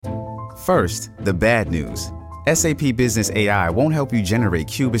First, the bad news. SAP Business AI won't help you generate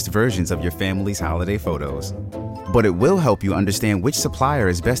cubist versions of your family's holiday photos. But it will help you understand which supplier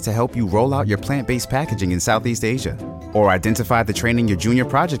is best to help you roll out your plant-based packaging in Southeast Asia, or identify the training your junior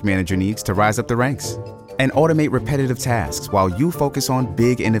project manager needs to rise up the ranks, and automate repetitive tasks while you focus on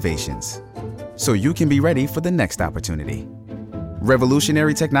big innovations, so you can be ready for the next opportunity.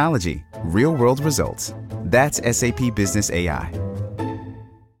 Revolutionary technology, real-world results. That's SAP Business AI.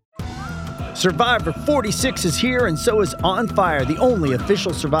 Survivor 46 is here, and so is On Fire, the only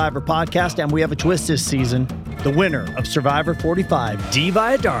official Survivor podcast, and we have a twist this season. The winner of Survivor 45, Dee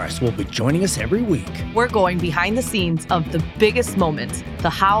Valladares, will be joining us every week. We're going behind the scenes of the biggest moments, the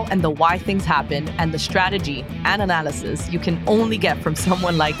how and the why things happen, and the strategy and analysis you can only get from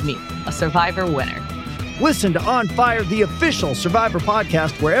someone like me, a Survivor winner. Listen to On Fire, the official Survivor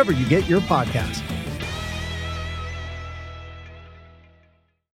podcast, wherever you get your podcasts.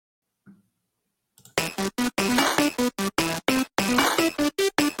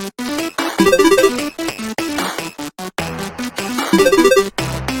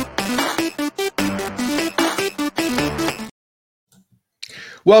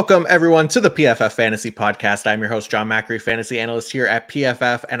 Welcome, everyone, to the PFF Fantasy Podcast. I'm your host, John Macri, fantasy analyst here at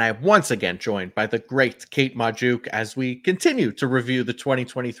PFF, and I'm once again joined by the great Kate Magdziuk as we continue to review the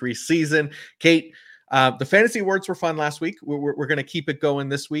 2023 season. Kate, the fantasy awards were fun last week. We're going to keep it going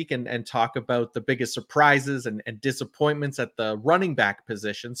this week and talk about the biggest surprises and disappointments at the running back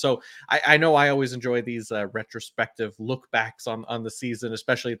position. So I know I always enjoy these retrospective look backs on the season,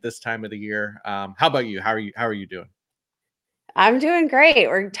 especially at this time of the year. How about you? How are you doing? I'm doing great.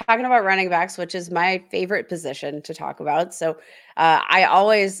 We're talking about running backs, which is my favorite position to talk about. So I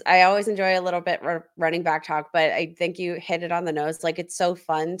always enjoy a little bit running back talk, but I think you hit it on the nose. Like, it's so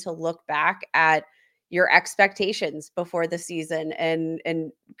fun to look back at your expectations before the season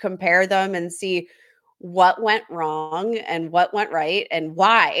and compare them and see what went wrong and what went right and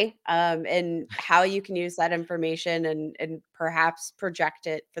why, and how you can use that information and perhaps project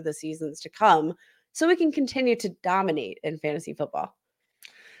it for the seasons to come, so we can continue to dominate in fantasy football.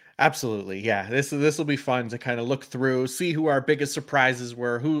 Absolutely. Yeah. This will be fun to kind of look through, see who our biggest surprises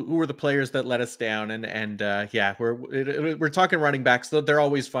were, who were the players that let us down. And yeah, we're talking running backs, though they're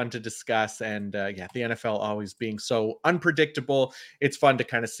always fun to discuss. And yeah, the NFL always being so unpredictable. It's fun to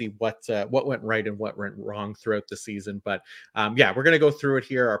kind of see what went right and what went wrong throughout the season. But yeah, we're going to go through it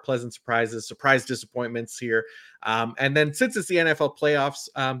here. Our pleasant surprises, surprise disappointments here. And then since it's the NFL playoffs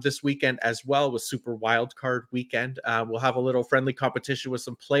this weekend as well, with Super Wild Card weekend, we'll have a little friendly competition with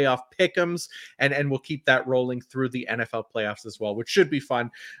some playoff pick'ems, and we'll keep that rolling through the NFL playoffs as well, which should be fun.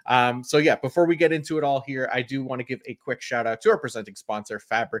 So yeah, before we get into it all here, I do want to give a quick shout out to our presenting sponsor,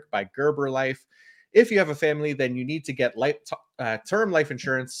 Fabric by Gerber Life. If you have a family, then you need to get term life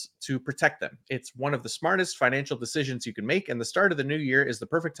insurance to protect them. It's one of the smartest financial decisions you can make, and the start of the new year is the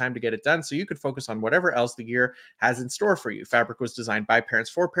perfect time to get it done so you can focus on whatever else the year has in store for you. Fabric was designed by parents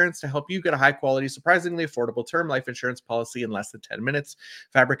for parents to help you get a high-quality, surprisingly affordable term life insurance policy in less than 10 minutes.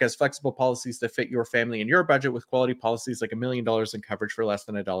 Fabric has flexible policies that fit your family and your budget, with quality policies like $1 million in coverage for less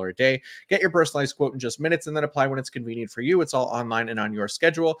than $1 a day. Get your personalized quote in just minutes and then apply when it's convenient for you. It's all online and on your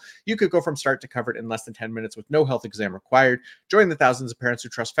schedule. You could go from start to covered in less than 10 minutes with no health exam required. Join the thousands of parents who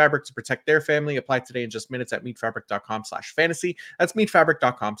trust Fabric to protect their family. Apply today in just minutes at meetfabric.com/fantasy. That's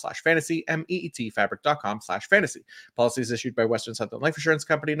meetfabric.com/fantasy, meetfabric.com/fantasy. Policies issued by Western Southern Life Insurance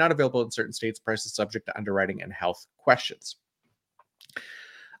Company, not available in certain states. Prices subject to underwriting and health questions.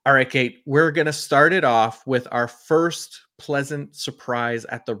 All right, Kate, we're going to start it off with our first pleasant surprise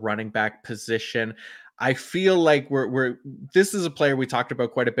at the running back position. I feel like this is a player we talked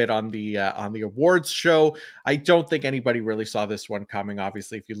about quite a bit on the awards show. I don't think anybody really saw this one coming.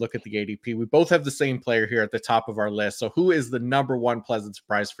 Obviously, if you look at the ADP, we both have the same player here at the top of our list. So who is the number one pleasant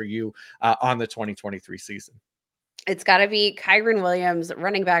surprise for you on the 2023 season? It's got to be Kyren Williams,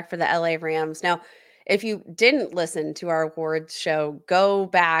 running back for the LA Rams. Now, if you didn't listen to our awards show, go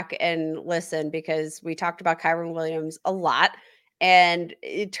back and listen, because we talked about Kyren Williams a lot. And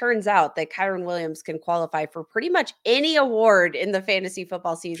it turns out that Kyren Williams can qualify for pretty much any award in the fantasy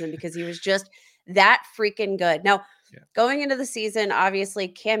football season because he was just that freaking good. Now, going into the season, obviously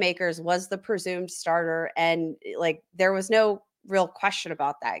Cam Akers was the presumed starter, and like there was no real question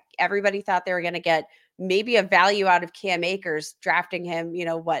about that. Everybody thought they were going to get maybe a value out of Cam Akers, drafting him,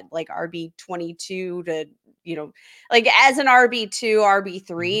 like RB 22 to, like as an RB2,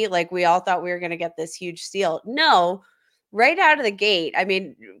 RB3, like we all thought we were going to get this huge steal. No, right out of the gate. I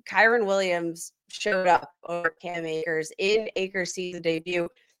mean, Kyren Williams showed up over Cam Akers in Akers' season debut.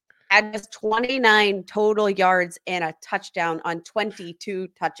 had just 29 total yards and a touchdown on 22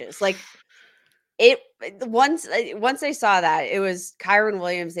 touches. Like once they saw that, it was Kyren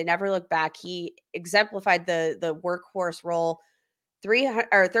Williams. They never looked back. He exemplified the workhorse role.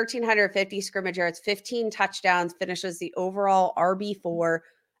 1,350 scrimmage yards, 15 touchdowns, finishes the overall RB4.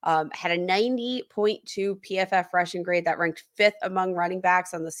 Had a 90.2 PFF rushing grade that ranked 5th among running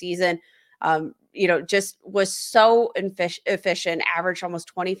backs on the season. Just was so efficient, averaged almost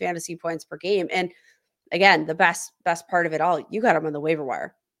 20 fantasy points per game. And again, the best part of it all, you got him on the waiver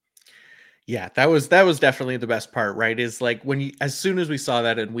wire. Yeah, that was definitely the best part, right? Is like as soon as we saw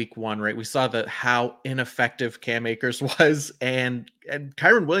that in week 1, right? We saw how ineffective Cam Akers was, and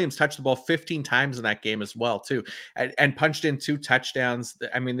Kyren Williams touched the ball 15 times in that game as well, too, and punched in 2 touchdowns.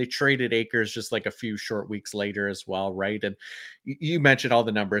 I mean, they traded Akers just like a few short weeks later as well, right? And you mentioned all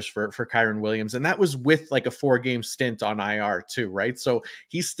the numbers for Kyren Williams, and that was with like a 4-game stint on IR too, right? So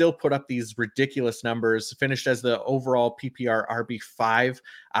he still put up these ridiculous numbers, finished as the overall PPR RB5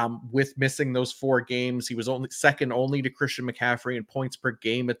 with missing those 4 games. He was second only to Christian McCaffrey in points per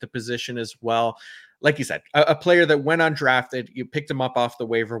game at the position as well. Like you said, a player that went undrafted, you picked him up off the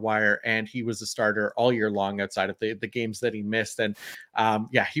waiver wire, and he was a starter all year long outside of the games that he missed. And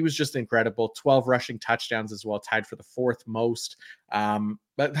he was just incredible. 12 rushing touchdowns as well, tied for the 4th most.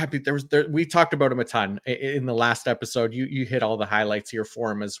 But we talked about him a ton in the last episode. You hit all the highlights here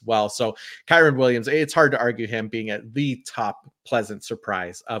for him as well. So Kyren Williams, it's hard to argue him being at the top pleasant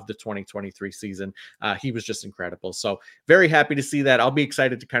surprise of the 2023 season. He was just incredible. So very happy to see that. I'll be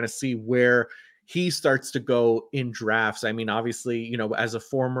excited to kind of see where he starts to go in drafts. I mean, obviously, as a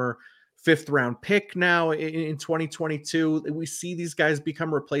former 5th round pick now in 2022, we see these guys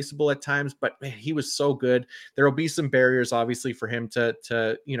become replaceable at times, but man, he was so good. There will be some barriers, obviously, for him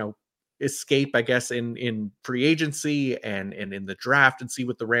to escape, I guess, in free agency and in the draft and see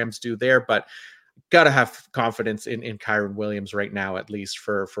what the Rams do there. But got to have confidence in Kyren Williams right now, at least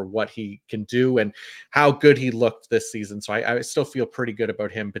for what he can do and how good he looked this season. So I still feel pretty good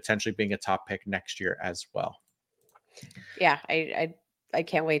about him potentially being a top pick next year as well. Yeah, I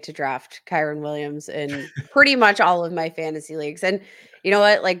can't wait to draft Kyren Williams in pretty much all of my fantasy leagues. And you know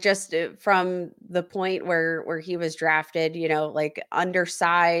what, like just from the point where he was drafted, like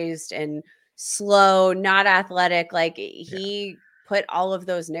undersized and slow, not athletic, like he put all of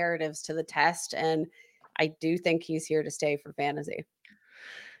those narratives to the test. And I do think he's here to stay for fantasy.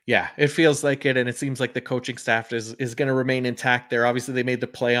 Yeah, it feels like it. And it seems like the coaching staff is going to remain intact there. Obviously, they made the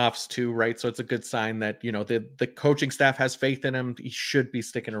playoffs too, right? So it's a good sign that, the coaching staff has faith in him. He should be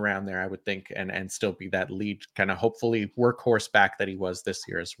sticking around there, I would think, and still be that lead kind of hopefully workhorse back that he was this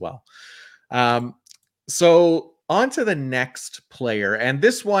year as well. So on to the next player, and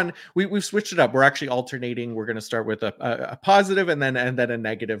this one we've switched it up. We're actually alternating. We're going to start with a positive and then a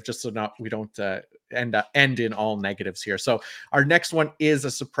negative, just so we don't end in all negatives here. So our next one is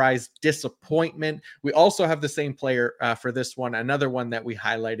a surprise disappointment. We also have the same player for this one, another one that we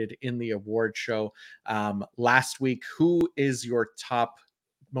highlighted in the award show last week. Who is your top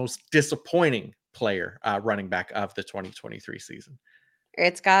most disappointing player running back of the 2023 season?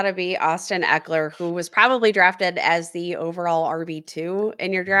 It's got to be Austin Ekeler, who was probably drafted as the overall RB2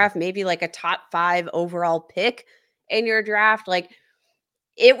 in your draft, maybe like a top 5 overall pick in your draft. Like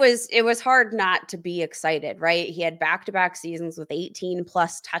it was hard not to be excited, right? He had back-to-back seasons with 18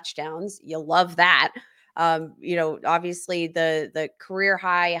 plus touchdowns. You love that. Obviously the career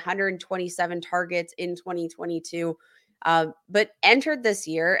high 127 targets in 2022, but entered this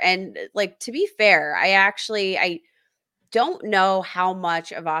year. And like, to be fair, I don't know how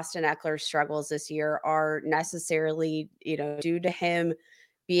much of Austin Ekeler's struggles this year are necessarily, due to him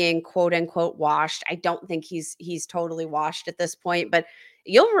being quote unquote washed. I don't think he's totally washed at this point, but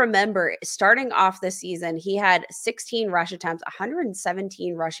you'll remember starting off this season, he had 16 rush attempts,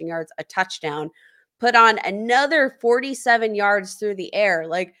 117 rushing yards, a touchdown, put on another 47 yards through the air.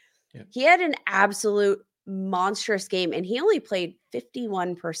 Like he had an absolute monstrous game, and he only played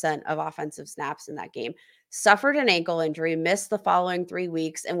 51% of offensive snaps in that game. Suffered an ankle injury, missed the following 3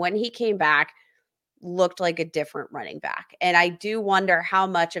 weeks, and when he came back, looked like a different running back. And I do wonder how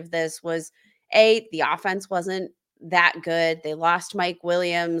much of this was the offense wasn't that good. They lost Mike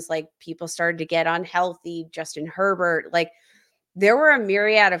Williams, like people started to get unhealthy, Justin Herbert. Like there were a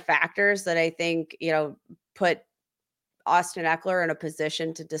myriad of factors that I think, put Austin Ekeler in a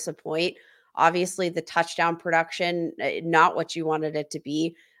position to disappoint. Obviously, the touchdown production, not what you wanted it to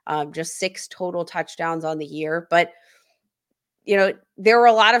be. Just 6 total touchdowns on the year. But, there were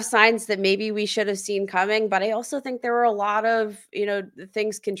a lot of signs that maybe we should have seen coming. But I also think there were a lot of,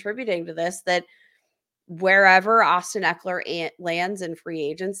 things contributing to this that wherever Austin Eckler lands in free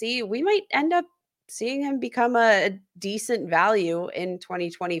agency, we might end up seeing him become a decent value in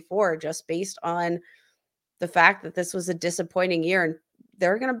 2024, just based on the fact that this was a disappointing year. And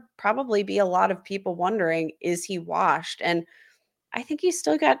there are going to probably be a lot of people wondering, is he washed? And I think he's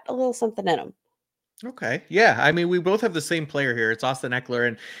still got a little something in him. Okay. Yeah. I mean, we both have the same player here. It's Austin Eckler.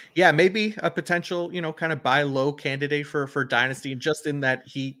 And yeah, maybe a potential, kind of buy low candidate for Dynasty, just in that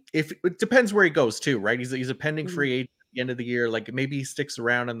if it depends where he goes too, right? He's a pending free agent at the end of the year. Like maybe he sticks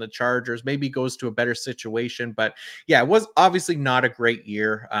around in the Chargers, maybe goes to a better situation. But yeah, it was obviously not a great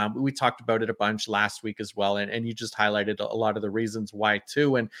year. We talked about it a bunch last week as well. And you just highlighted a lot of the reasons why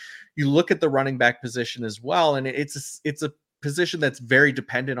too. And you look at the running back position as well. And it's a position that's very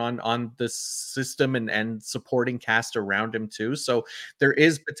dependent on the system and supporting cast around him too. So there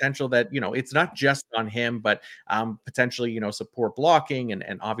is potential that, it's not just on him, but potentially, support blocking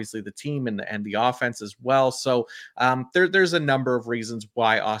and obviously the team and the offense as well. So there's a number of reasons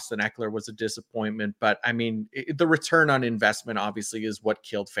why Austin Eckler was a disappointment, but I mean, the return on investment obviously is what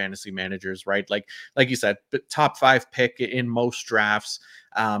killed fantasy managers, right? Like you said, top 5 pick in most drafts.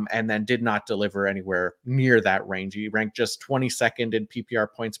 And then did not deliver anywhere near that range. He ranked just 22nd in PPR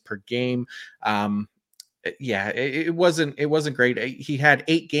points per game. It wasn't great. He had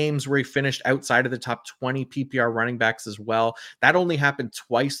 8 games where he finished outside of the top 20 PPR running backs as well. That only happened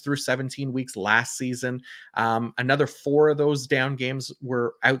twice through 17 weeks last season. Another 4 of those down games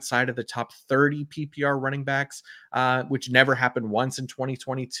were outside of the top 30 PPR running backs, which never happened once in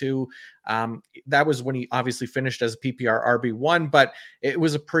 2022. That was when he obviously finished as a PPR RB1, but it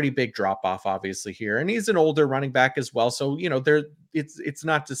was a pretty big drop off obviously here. And he's an older running back as well. So, it's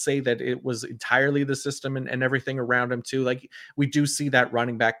not to say that it was entirely the system and everything around him too. Like we do see that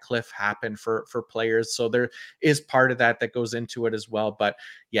running back cliff happen for players. So there is part of that goes into it as well. But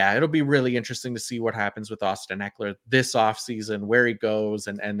yeah, it'll be really interesting to see what happens with Austin Eckler this offseason, where he goes,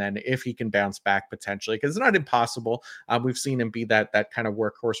 and then if he can bounce back potentially, because it's not impossible. We've seen him be that kind of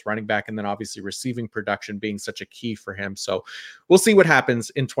workhorse running back, and then obviously receiving production being such a key for him. So we'll see what happens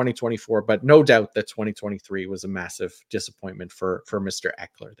in 2024, but no doubt that 2023 was a massive disappointment for Mr.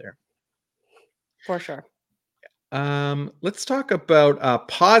 Eckler there. For sure. Let's talk about a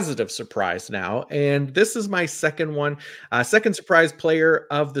positive surprise now. And this is my second one, second surprise player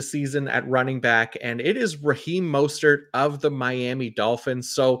of the season at running back. And it is Raheem Mostert of the Miami Dolphins.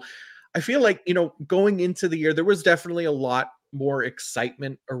 So I feel like, going into the year, there was definitely a lot more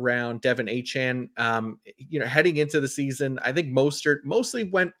excitement around Devin Achane. Heading into the season, I think Mostert mostly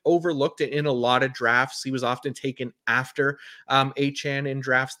went overlooked in a lot of drafts. He was often taken after Achane in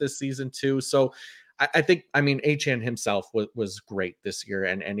drafts this season too. So I think, Achane himself was great this year,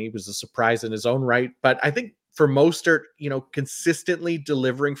 and he was a surprise in his own right. But I think for Mostert, consistently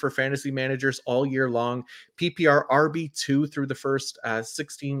delivering for fantasy managers all year long, PPR RB2 through the first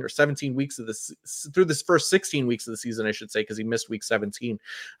 16 or 17 weeks of through this first 16 weeks of the season, I should say, because he missed week 17.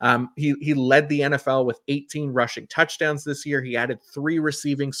 He led the NFL with 18 rushing touchdowns this year. He added 3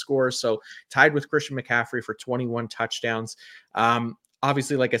 receiving scores, so tied with Christian McCaffrey for 21 touchdowns.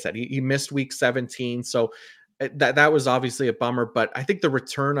 Obviously, like I said, he missed week 17. So that was obviously a bummer, but I think the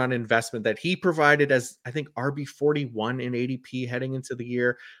return on investment that he provided as, I think, RB41 in ADP heading into the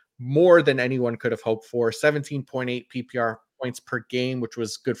year, more than anyone could have hoped for. 17.8 PPR points per game, which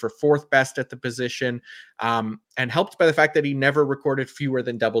was good for 4th best at the position, and helped by the fact that he never recorded fewer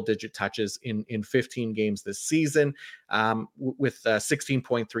than double-digit touches in 15 games this season, with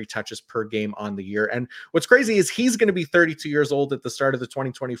 16.3 touches per game on the year. And what's crazy is he's going to be 32 years old at the start of the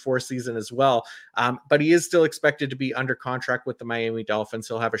 2024 season as well, but he is still expected to be under contract with the Miami Dolphins.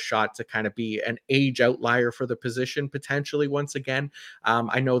 He'll have a shot to kind of be an age outlier for the position potentially once again.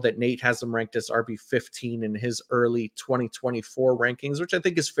 I know that Nate has him ranked as RB15 in his early 2024 rankings, which I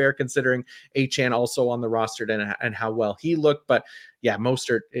think is fair considering Achane also on the roster and how well he looked. But yeah,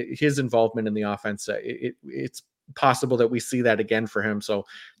 Mostert, his involvement in the offense, it's possible that we see that again for him. So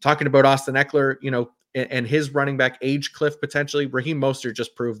talking about Austin Eckler, and his running back age cliff potentially, Raheem Mostert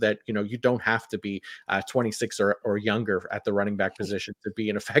just proved that, you don't have to be 26 or younger at the running back position to be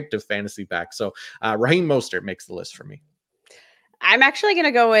an effective fantasy back. So Raheem Mostert makes the list for me. I'm actually going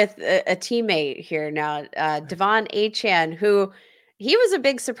to go with a teammate here now, Devon Achane, who he was a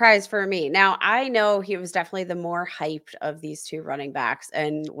big surprise for me. Now, I know he was definitely the more hyped of these 2 running backs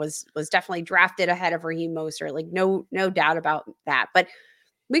and was definitely drafted ahead of Raheem Mostert. Like no doubt about that. But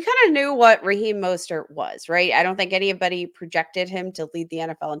we kind of knew what Raheem Mostert was, right? I don't think anybody projected him to lead the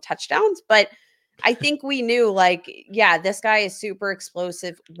NFL in touchdowns, but I think we knew, this guy is super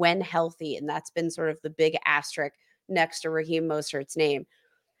explosive when healthy. And that's been sort of the big asterisk next to Raheem Mostert's name.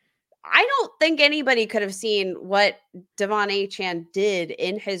 I don't think anybody could have seen what Devon Achane did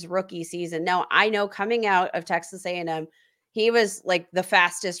in his rookie season. Now, I know coming out of Texas A&M, he was like the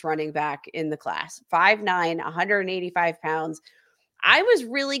fastest running back in the class, 5'9", 185 pounds. I was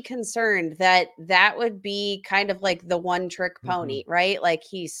really concerned that that would be kind of like the one trick pony, right? Like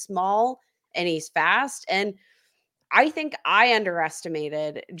he's small and he's fast. And I think I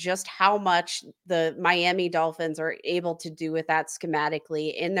underestimated just how much the Miami Dolphins are able to do with that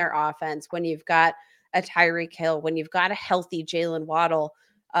schematically in their offense when you've got a Tyreek Hill, when you've got a healthy Jalen Waddle.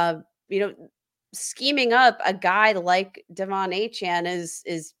 You know, scheming up a guy like Devon Achane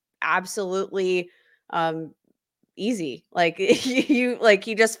is absolutely easy. Like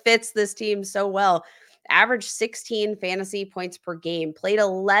he just fits this team so well. Averaged 16 fantasy points per game, played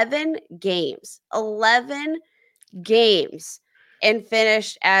 11 games. 11 games and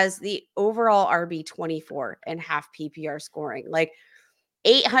finished as the overall RB 24 and half PPR scoring. Like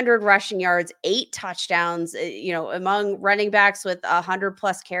 800 rushing yards, 8 touchdowns, among running backs with 100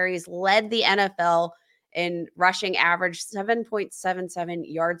 plus carries, led the NFL in rushing average, 7.77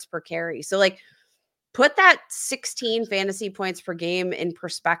 yards per carry. So like put that 16 fantasy points per game in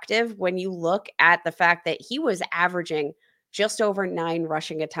perspective when you look at the fact that he was averaging just over 9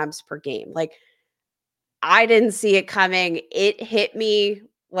 rushing attempts per game. Like I didn't see it coming. It hit me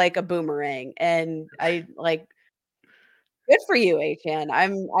like a boomerang, and I like good for you, Achan.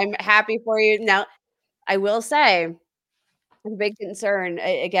 I'm happy for you. Now, I will say a big concern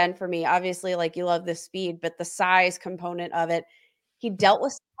again for me, obviously, like you love the speed, but the size component of it, he dealt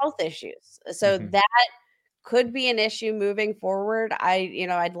with health issues. So that could be an issue moving forward.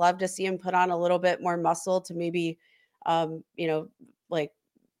 I'd love to see him put on a little bit more muscle to maybe like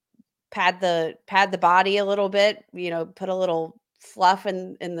pad the body a little bit, put a little fluff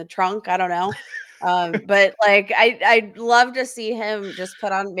in the trunk. I don't know. But like I'd love to see him just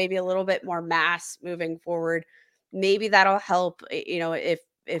put on maybe a little bit more mass moving forward. Maybe that'll help, if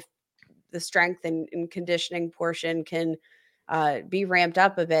the strength and conditioning portion can be ramped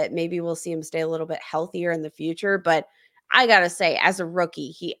up a bit. Maybe we'll see him stay a little bit healthier in the future. But I gotta say, as a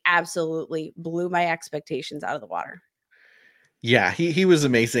rookie, he absolutely blew my expectations out of the water. Yeah, he was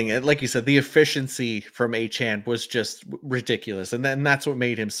amazing. And like you said, the efficiency from Achane was just ridiculous. And then that's what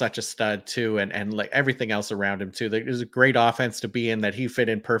made him such a stud too. And like everything else around him too. There was a great offense to be in that he fit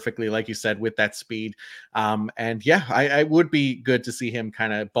in perfectly, like you said, with that speed. And yeah, I would be good to see him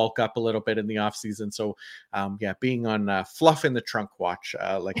kind of bulk up a little bit in the offseason. So yeah, being on Fluff in the Trunk watch,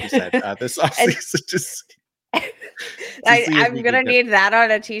 like you said, this offseason just I'm gonna need that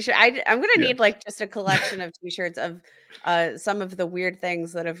on a t-shirt. I'm gonna yeah. need like just a collection of t-shirts of some of the weird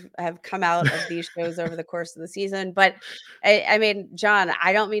things that have come out of these shows over the course of the season. But I mean, John,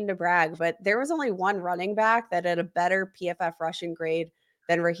 I don't mean to brag, but there was only one running back that had a better PFF rushing grade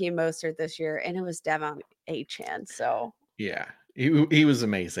than Raheem Mostert this year, and it was Devon Achane. So Yeah, he was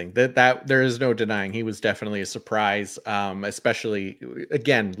amazing. That there is no denying he was definitely a surprise. Especially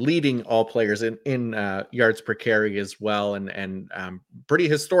again leading all players in yards per carry as well, and pretty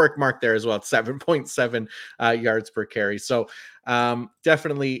historic mark there as well, 7.7 yards per carry. So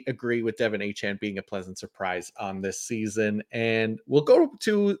definitely agree with Devon Achane being a pleasant surprise on this season. And we'll go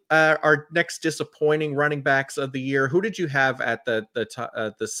to our next disappointing running backs of the year. Who did you have at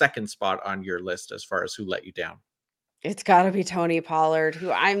the second spot on your list as far as who let you down? it's got to be Tony Pollard,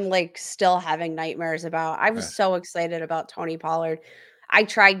 who I'm like still having nightmares about. I was so excited about Tony Pollard. I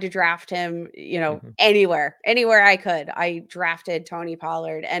tried to draft him, anywhere I could. I drafted Tony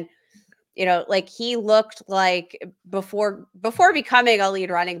Pollard, and like he looked like before becoming a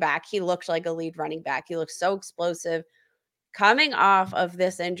lead running back, he looked like a lead running back. He looked so explosive. Coming off of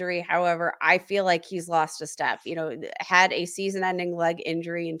this injury, however, I feel like he's lost a step. Had a season-ending leg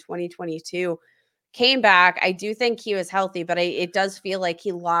injury in 2022, came back. I do think he was healthy, but it does feel like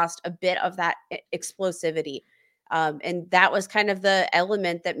he lost a bit of that explosivity. And that was kind of the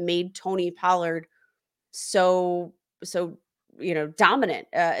element that made Tony Pollard so dominant,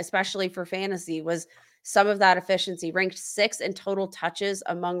 especially for fantasy, was some of that efficiency. Ranked 6th in total touches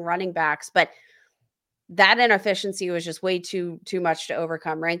among running backs, but that inefficiency was just way too much to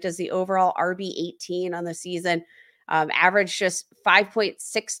overcome. Ranked as the overall RB 18 on the season. Average just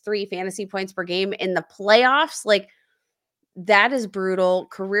 5.63 fantasy points per game in the playoffs. Like that is brutal.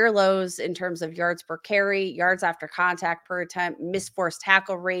 Career lows in terms of yards per carry, yards after contact per attempt, missed force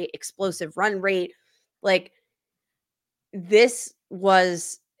tackle rate, explosive run rate. Like this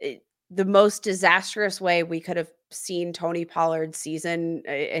was the most disastrous way we could have seen Tony Pollard's season,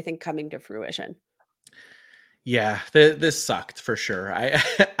 I think, coming to fruition. Yeah, this sucked for sure.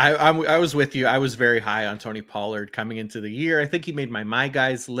 I was with you. I was very high on Tony Pollard coming into the year. I think he made my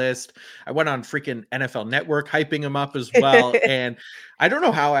guys list. I went on freaking NFL Network hyping him up as well. And I don't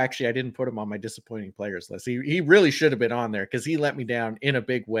know how actually I didn't put him on my disappointing players list. He really should have been on there because he let me down in a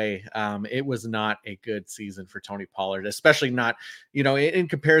big way. It was not a good season for Tony Pollard, especially not, in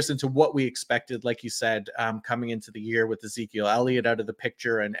comparison to what we expected, like you said, coming into the year with Ezekiel Elliott out of the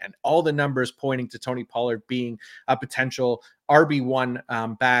picture and all the numbers pointing to Tony Pollard being a potential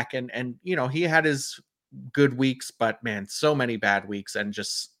RB1 back. And he had his good weeks, but man, so many bad weeks and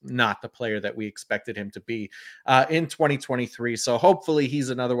just not the player that we expected him to be in 2023. So hopefully he's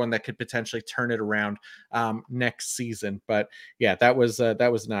another one that could potentially turn it around next season. But yeah, that was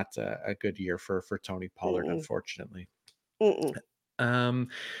not a good year for Tony Pollard, unfortunately.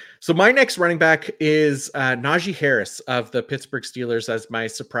 So my next running back is Najee Harris of the Pittsburgh Steelers as my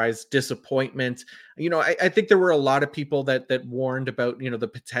surprise disappointment. I think there were a lot of people that warned about, the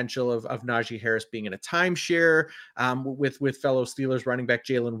potential of Najee Harris being in a timeshare with fellow Steelers running back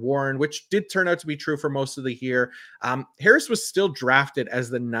Jaylen Warren, which did turn out to be true for most of the year. Harris was still drafted as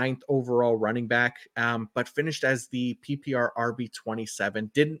the 9th overall running back, but finished as the PPR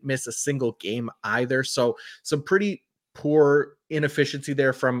RB27, didn't miss a single game either. So some pretty poor inefficiency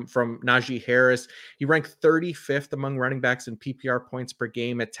there from Najee Harris. He ranked 35th among running backs in PPR points per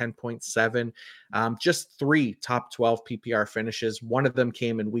game at 10.7. Just 3 top 12 PPR finishes. One of them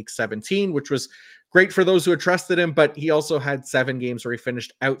came in week 17, which was great for those who had trusted him, but he also had 7 games where he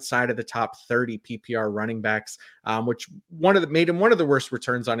finished outside of the top 30 PPR running backs, which made him one of the worst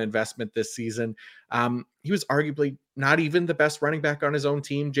returns on investment this season. He was arguably not even the best running back on his own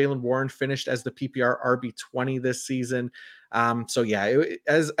team. Jaylen Warren finished as the PPR RB20 this season. So yeah,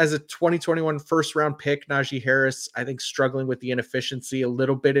 as a 2021 first round pick, Najee Harris, I think struggling with the inefficiency a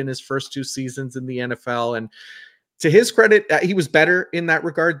little bit in his first 2 seasons in the NFL. And to his credit, he was better in that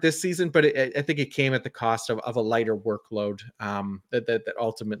regard this season, but I think it came at the cost of a lighter workload that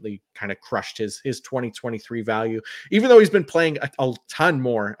ultimately kind of crushed his 2023 value, even though he's been playing a ton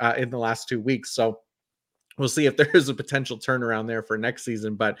more in the last 2 weeks. So we'll see if there is a potential turnaround there for next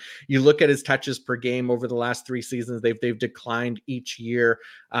season. But you look at his touches per game over the last 3 seasons; they've declined each year.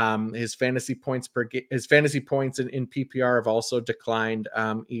 His fantasy points in PPR have also declined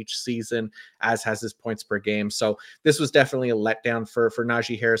each season, as has his points per game. So this was definitely a letdown for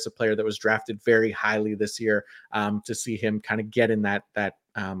Najee Harris, a player that was drafted very highly this year. To see him kind of get in that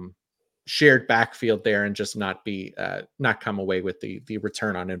shared backfield there and just not come away with the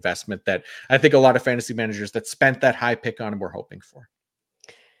return on investment that I think a lot of fantasy managers that spent that high pick on him were hoping for.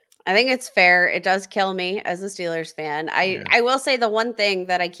 I think it's fair. It does kill me as a Steelers fan. I will say the one thing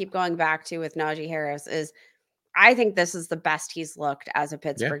that I keep going back to with Najee Harris is I think this is the best he's looked as a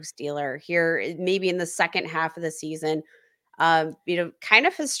Pittsburgh Steeler here, maybe in the second half of the season. Kind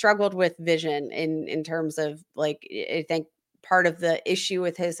of has struggled with vision in terms of I think part of the issue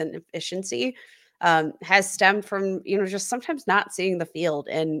with his inefficiency has stemmed from, just sometimes not seeing the field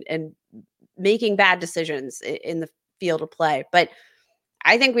and making bad decisions in the field of play. But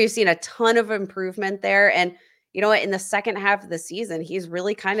I think we've seen a ton of improvement there. And you know what? In the second half of the season, he's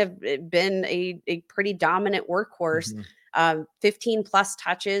really kind of been a pretty dominant workhorse. 15 plus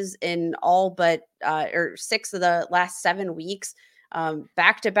touches in all but or 6 of the last 7 weeks.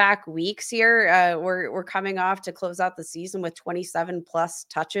 Back-to-back weeks here. We're coming off to close out the season with 27 plus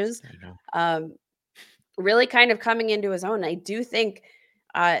touches. Really kind of coming into his own. I do think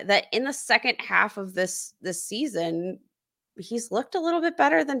that in the second half of this season, he's looked a little bit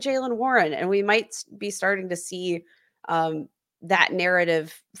better than Jaylen Warren, and we might be starting to see that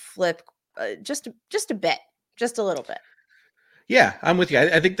narrative flip just a bit, just a little bit. Yeah, I'm with you.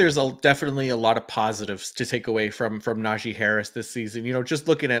 I think there's definitely a lot of positives to take away from Najee Harris this season. Just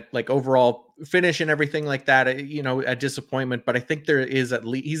looking at like overall finish and everything like that, a disappointment. But I think there is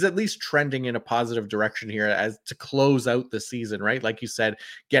he's at least trending in a positive direction here as to close out the season, right? Like you said,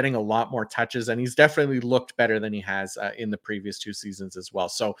 getting a lot more touches, and he's definitely looked better than he has in the previous 2 seasons as well.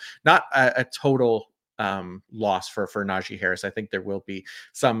 So not a total loss for Najee Harris. I think there will be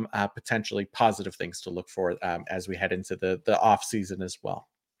some potentially positive things to look for as we head into the off season as well.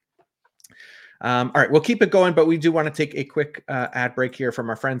 All right, we'll keep it going, but we do want to take a quick ad break here from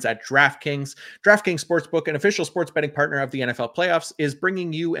our friends at DraftKings. DraftKings Sportsbook, an official sports betting partner of the NFL playoffs, is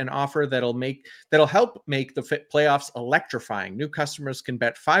bringing you an offer that'll help make the playoffs electrifying. New customers can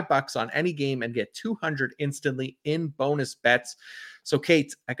bet $5 on any game and get $200 instantly in bonus bets. So,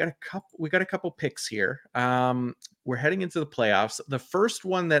 Kate, we got a couple picks here. We're heading into the playoffs. The first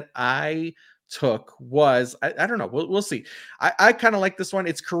one that I took was, I don't know. We'll see. I kind of like this one.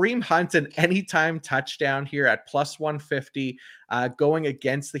 It's Kareem Hunt, an anytime touchdown here at plus 150, going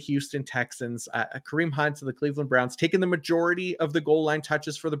against the Houston Texans. Kareem Hunt to the Cleveland Browns, taking the majority of the goal line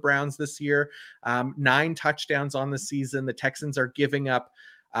touches for the Browns this year. 9 touchdowns on the season. The Texans are giving up,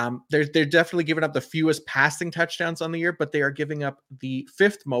 they're definitely giving up the fewest passing touchdowns on the year, but they are giving up the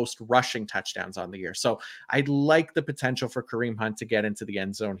 5th most rushing touchdowns on the year. So I'd like the potential for Kareem Hunt to get into the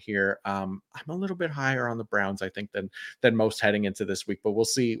end zone here. I'm a little bit higher on the Browns, I think, than most heading into this week, but we'll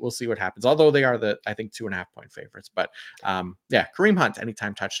see what happens. Although they are I think 2.5 point favorites, but yeah, Kareem Hunt,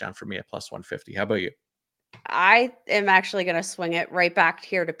 anytime touchdown for me at plus 150. How about you? I am actually going to swing it right back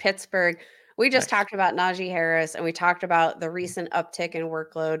here to Pittsburgh. We just Nice. talked about Najee Harris, and we talked about the recent uptick in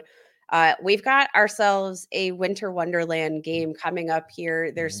workload. We've got ourselves a winter wonderland game coming up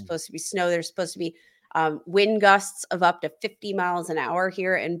here. There's supposed to be snow. There's supposed to be wind gusts of up to 50 miles an hour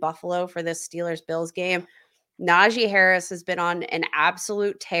here in Buffalo for this Steelers-Bills game. Najee Harris has been on an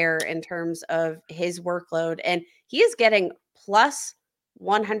absolute tear in terms of his workload, and he is getting plus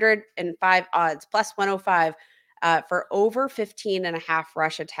 105 odds, plus 105 for over 15 and a half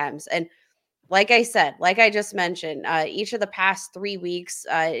rush attempts. And like I said, like I just mentioned, each of the past 3 weeks,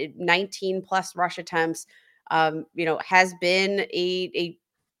 19 plus rush attempts, has been a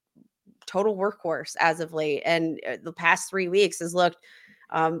total workhorse as of late. And the past 3 weeks has looked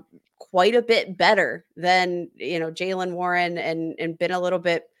quite a bit better than, Jaylen Warren and been a little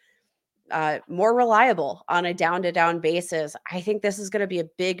bit more reliable on a down-to-down basis. I think this is going to be a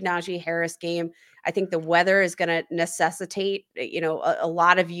big Najee Harris game. I think the weather is going to necessitate, a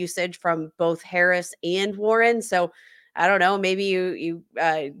lot of usage from both Harris and Warren. So I don't know, maybe you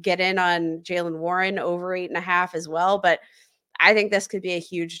get in on Jaylen Warren over 8.5 as well. But I think this could be a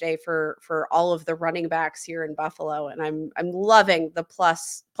huge day for all of the running backs here in Buffalo. And I'm loving the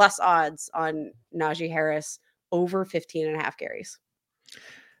plus odds on Najee Harris over 15.5 carries.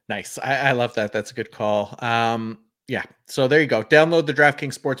 Nice. I love that. That's a good call. Yeah. So there you go. Download the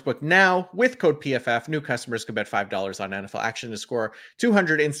DraftKings Sportsbook now with code PFF. New customers can bet $5 on NFL action to score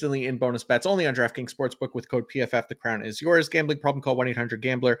 $200 instantly in bonus bets only on DraftKings Sportsbook with code PFF. The crown is yours. Gambling problem, call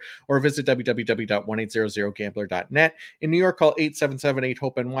 1-800-GAMBLER or visit www.1800gambler.net. In New York, call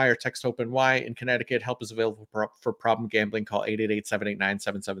 877-8-HOPE-NY or text HOPE-NY. In Connecticut, help is available for problem gambling. Call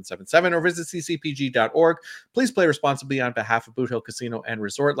 888-789-7777 or visit ccpg.org. Please play responsibly on behalf of Boot Hill Casino and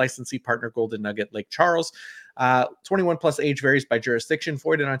Resort. Licensee partner Golden Nugget Lake Charles. 21 plus age varies by jurisdiction.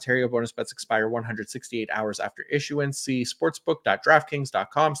 Void in Ontario. Bonus bets expire 168 hours after issuance. See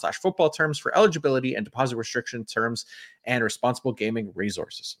sportsbook.draftkings.com/football terms for eligibility and deposit restriction terms and responsible gaming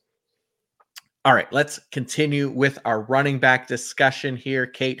resources. All right, let's continue with our running back discussion here,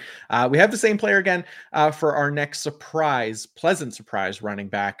 Kate. We have the same player again for our next pleasant surprise running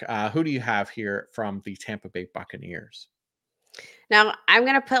back. Who do you have here from the Tampa Bay Buccaneers? Now, I'm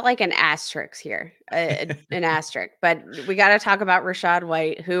going to put like an asterisk here, an asterisk, but we got to talk about Rachaad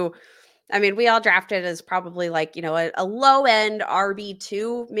White, who, I mean, we all drafted as probably like, a low end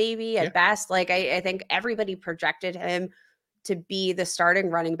RB2, maybe at best. Like, I think everybody projected him to be the starting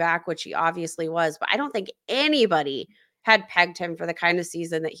running back, which he obviously was, but I don't think anybody had pegged him for the kind of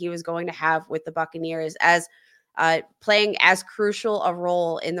season that he was going to have with the Buccaneers, as playing as crucial a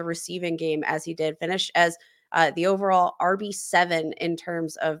role in the receiving game as he did, finish as the overall RB7 in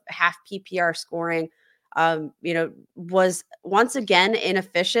terms of half PPR scoring, was once again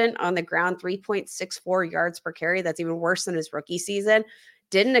inefficient on the ground, 3.64 yards per carry. That's even worse than his rookie season.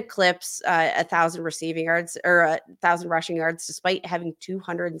 Didn't eclipse 1,000 receiving yards or 1,000 rushing yards, despite having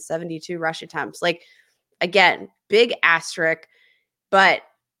 272 rush attempts. Like, again, big asterisk, but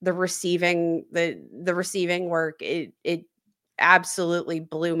the receiving work, it absolutely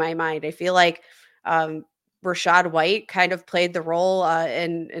blew my mind. I feel like Rachaad White kind of played the role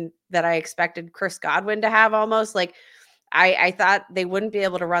and that I expected Chris Godwin to have almost. Like, I thought they wouldn't be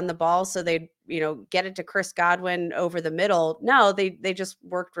able to run the ball, so they'd, get it to Chris Godwin over the middle. No, they just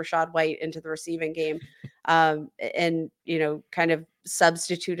worked Rachaad White into the receiving game and, kind of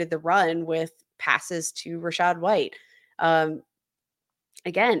substituted the run with passes to Rachaad White.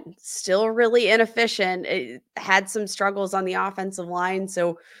 Again, still really inefficient. It had some struggles on the offensive line,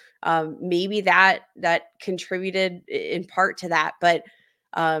 so maybe that contributed in part to that. But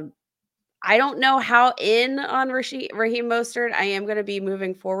I don't know how in on Raheem Mostert I am going to be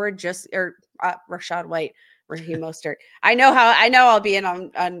moving forward. Rachaad White, Raheem Mostert. I know I'll be in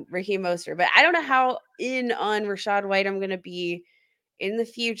on Raheem Mostert, but I don't know how in on Rachaad White I'm going to be in the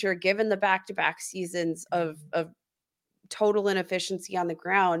future, given the back-to-back seasons of total inefficiency on the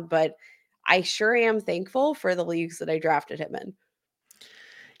ground. But I sure am thankful for the leagues that I drafted him in.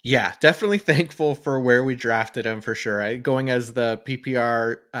 Yeah, definitely thankful for where we drafted him for sure. Going as the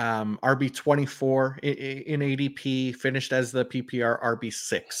PPR RB24 in ADP, finished as the PPR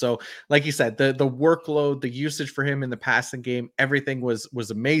RB6. So, like you said, the workload, the usage for him in the passing game, everything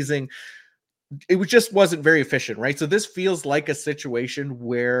was amazing. Just wasn't very efficient, right? So this feels like a situation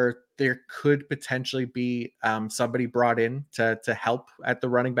where there could potentially be somebody brought in to help at the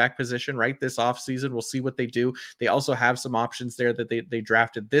running back position, right? This offseason, we'll see what they do. They also have some options there that they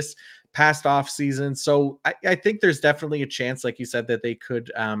drafted this past offseason. So I think there's definitely a chance, like you said, that they could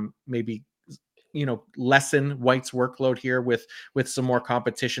maybe lessen White's workload here with some more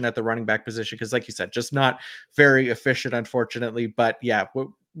competition at the running back position, because like you said, just not very efficient, unfortunately. But yeah,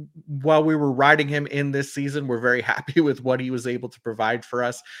 while we were riding him in this season, we're very happy with what he was able to provide for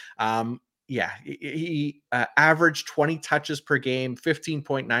us. Yeah, he averaged 20 touches per game,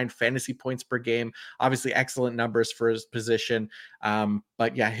 15.9 fantasy points per game. Obviously, excellent numbers for his position.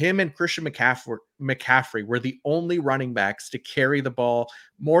 But yeah, him and Christian McCaffrey were the only running backs to carry the ball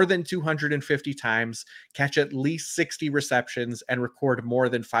more than 250 times, catch at least 60 receptions, and record more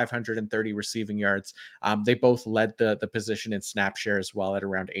than 530 receiving yards. They both led the position in snap share as well at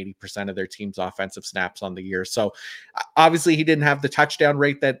around 80% of their team's offensive snaps on the year. So obviously he didn't have the touchdown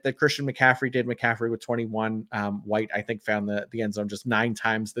rate that Christian McCaffrey did. McCaffrey with 21. White, I think, found the end zone just 9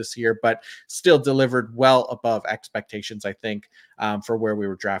 times this year, but still delivered well above expectations, I think, for where we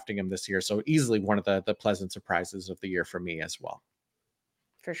were drafting him this year. So easily one of the pleasant surprises of the year for me as well.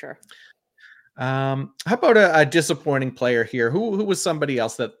 For sure. How about a disappointing player here? Who was somebody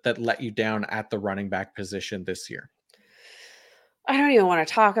else that let you down at the running back position this year? I don't even want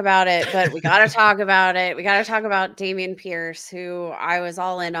to talk about it, but we got to talk about it. We got to talk about Dameon Pierce, who I was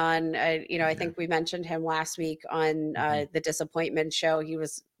all in on. I think we mentioned him last week on the disappointment show. He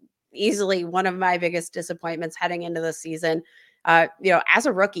was easily one of my biggest disappointments heading into the season. As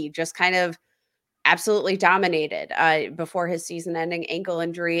a rookie, just kind of absolutely dominated before his season-ending ankle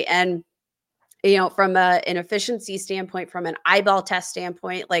injury. And from an efficiency standpoint, from an eyeball test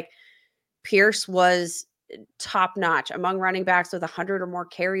standpoint, like Pierce was top notch among running backs with 100 or more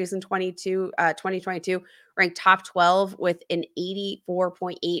carries in 2022, ranked top 12 with an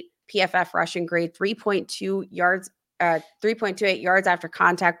 84.8 PFF rushing grade, 3.28 yards after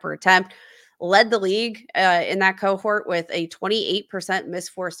contact per attempt, led the league in that cohort with a 28% missed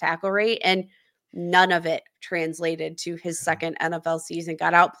forced tackle rate, and none of it translated to his second NFL season.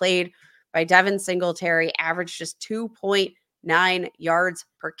 Got outplayed by Devin Singletary, averaged just 2.9 yards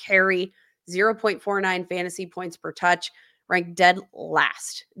per carry, 0.49 fantasy points per touch, ranked dead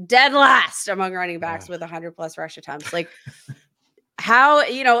last among running backs with 100 plus rush attempts. Like how,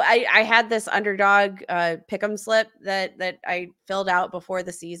 I had this underdog pick'em slip that I filled out before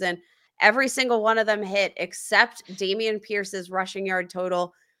the season. Every single one of them hit except Dameon Pierce's rushing yard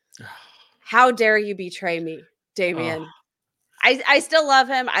total. How dare you betray me, Dameon? I still love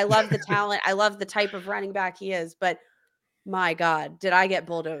him. I love the talent. I love the type of running back he is, but my God, did I get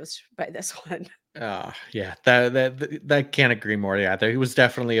bulldozed by this one? Yeah, that can't agree more. Yeah, he was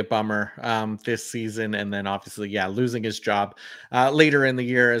definitely a bummer this season, and then obviously, yeah, losing his job later in the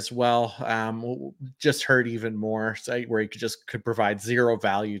year as well just hurt even more. So where he could provide zero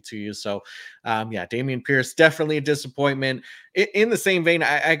value to you. So, yeah, Dameon Pierce definitely a disappointment. In the same vein,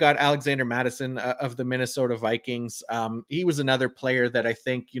 I got Alexander Mattison of the Minnesota Vikings. He was another player that I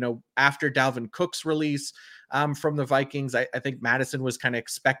think after Dalvin Cook's release from the Vikings, I think Mattison was kind of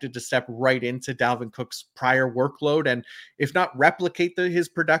expected to step right into Dalvin Cook's prior workload, and if not replicate his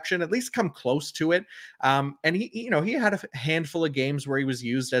production, at least come close to it. And he had a handful of games where he was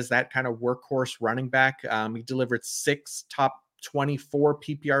used as that kind of workhorse running back. He delivered 6 top 24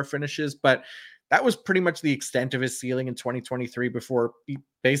 PPR finishes, but that was pretty much the extent of his ceiling in 2023 before he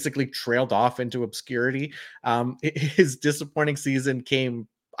basically trailed off into obscurity. His disappointing season came,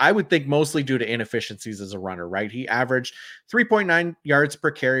 I would think, mostly due to inefficiencies as a runner, right? He averaged 3.9 yards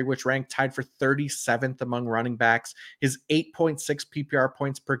per carry, which ranked tied for 37th among running backs. His 8.6 PPR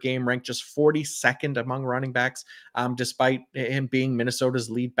points per game ranked just 42nd among running backs, despite him being Minnesota's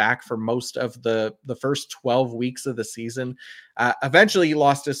lead back for most of the first 12 weeks of the season. Eventually, he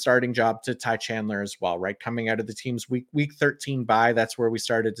lost his starting job to Ty Chandler as well, right? Coming out of the team's week 13 bye, that's where we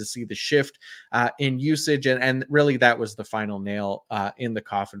started to see the shift in usage. And really, that was the final nail in the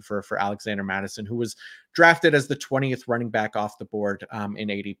coffin for Alexander Mattison, who was drafted as the 20th running back off the board in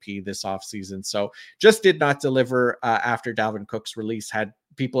ADP this offseason. So just did not deliver after Dalvin Cook's release. Had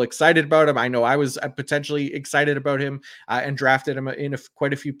people excited about him. I know I was potentially excited about him and drafted him in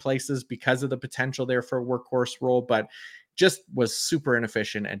quite a few places because of the potential there for a workhorse role, but just was super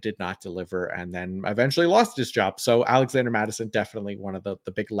inefficient and did not deliver, and then eventually lost his job. So Alexander Mattison, definitely one of the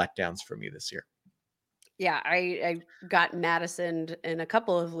big letdowns for me this year. Yeah, I got Madison in a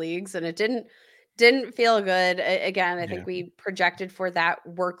couple of leagues, and it didn't feel good. Again, I Yeah. think we projected for that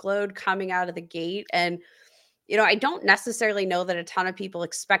workload coming out of the gate, and I don't necessarily know that a ton of people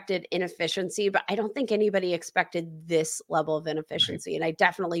expected inefficiency, but I don't think anybody expected this level of Right. inefficiency, and I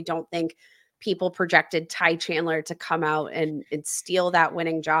definitely don't think people projected Ty Chandler to come out and steal that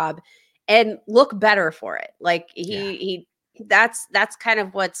winning job and look better for it. Like Yeah. he that's kind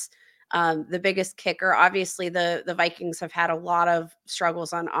of what's the biggest kicker. Obviously, the Vikings have had a lot of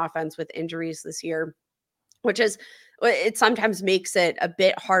struggles on offense with injuries this year, which is it sometimes makes it a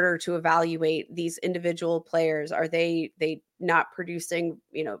bit harder to evaluate these individual players. Are they not producing,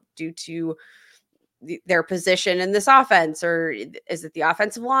 due to their position in this offense, or is it the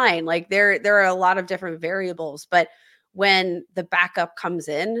offensive line? Like there are a lot of different variables, but when the backup comes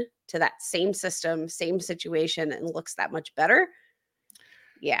in to that same system, same situation, and looks that much better,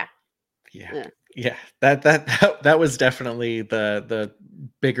 yeah. Yeah. Yeah. Yeah. That was definitely the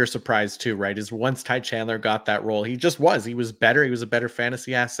bigger surprise too, right? Is once Ty Chandler got that role, he was better. He was a better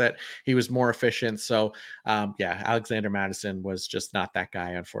fantasy asset. He was more efficient. So yeah, Alexander Mattison was just not that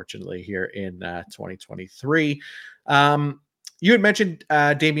guy, unfortunately, here in 2023. You had mentioned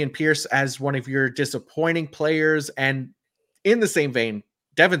Dameon Pierce as one of your disappointing players, and in the same vein,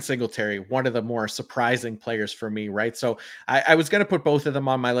 Devin Singletary, one of the more surprising players for me, right? So I was going to put both of them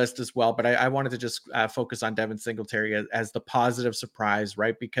on my list as well, but I wanted to just focus on Devin Singletary as the positive surprise,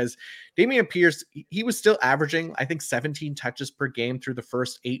 right? Because Dameon Pierce, he was still averaging, I think, 17 touches per game through the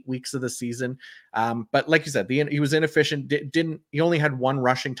first 8 weeks of the season. But like you said, he was inefficient. He only had one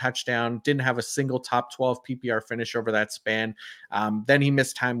rushing touchdown, didn't have a single top 12 PPR finish over that span. Then he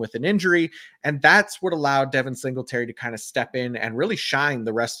missed time with an injury. And that's what allowed Devin Singletary to kind of step in and really shine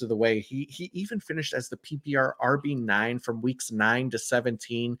the rest of the way. He even finished as the PPR RB9 from weeks 9 to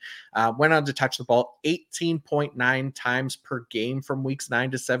 17. Went on to touch the ball 18.9 times per game from weeks 9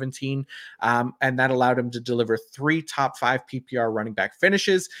 to 17. And that allowed him to deliver 3 top 5 PPR running back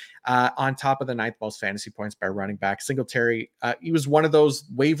finishes, on top of the 9th most fantasy points by running back. Singletary, he was one of those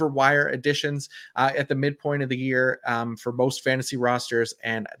waiver wire additions at the midpoint of the year for most fantasy rosters,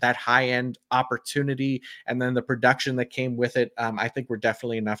 and that high end opportunity and then the production that came with it, I think were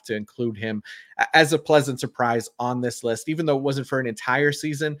definitely enough to include him as a pleasant surprise on this list, even though it wasn't for an entire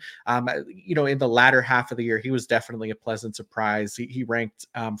season. In the latter half of the year, he was definitely a pleasant surprise. He ranked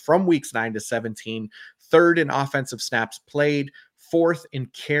from weeks 9 to 17, 3rd in offensive snaps played, 4th in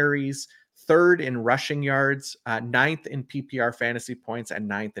carries, 3rd in rushing yards, 9th in PPR fantasy points, and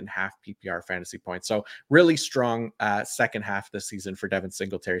 9th in half PPR fantasy points. So really strong second half of the season for Devin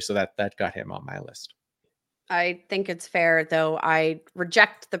Singletary. So that got him on my list. I think it's fair, though I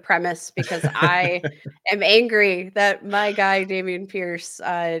reject the premise because I am angry that my guy Dameon Pierce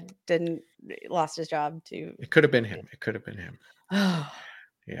didn't lost his job to. It could have been him.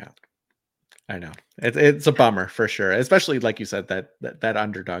 Yeah. I know it's a bummer for sure, especially like you said, that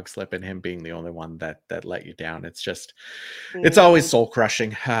underdog slip and him being the only one that let you down. It's just, it's always soul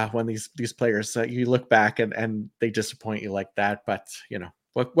crushing when these players you look back and they disappoint you like that. But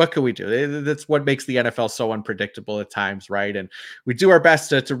what can we do? That's what makes the NFL so unpredictable at times, right? And we do our best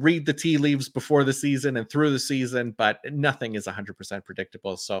to read the tea leaves before the season and through the season, but nothing is 100%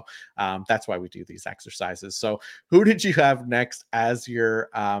 predictable. So that's why we do these exercises. So who did you have next as your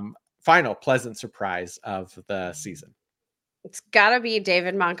final pleasant surprise of the season? It's gotta be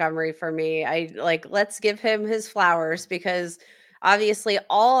David Montgomery for me. Let's give him his flowers because obviously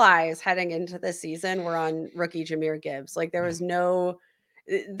all eyes heading into the season were on rookie Jahmyr Gibbs. Like there was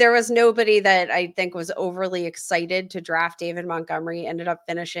nobody that I think was overly excited to draft David Montgomery. Ended up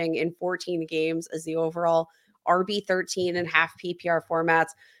finishing in 14 games as the overall RB13 and half PPR formats.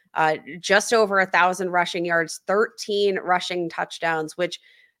 Just over 1,000 rushing yards, 13 rushing touchdowns, which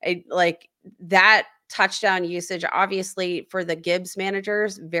that touchdown usage, obviously for the Gibbs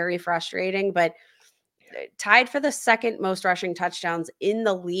managers, very frustrating, but tied for the second most rushing touchdowns in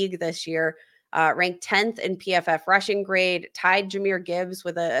the league this year, ranked 10th in PFF rushing grade, tied Jahmyr Gibbs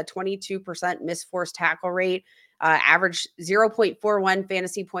with a 22% missed forced tackle rate, averaged 0.41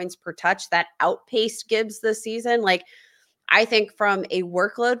 fantasy points per touch. That outpaced Gibbs this season. I think from a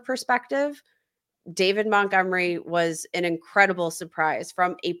workload perspective, David Montgomery was an incredible surprise.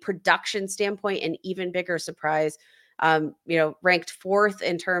 From a production standpoint, an even bigger surprise. Ranked 4th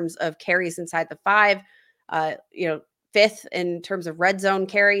in terms of carries inside the 5, 5th in terms of red zone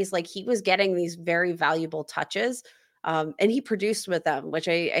carries. He was getting these very valuable touches, and he produced with them, which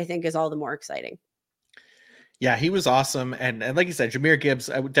I think is all the more exciting. Yeah, he was awesome. And like you said, Jahmyr Gibbs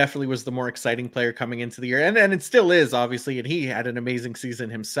definitely was the more exciting player coming into the year. And it still is, obviously. And he had an amazing season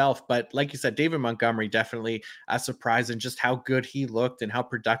himself. But like you said, David Montgomery definitely a surprise in just how good he looked and how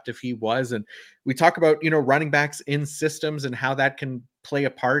productive he was. And we talk about, running backs in systems and how that can play a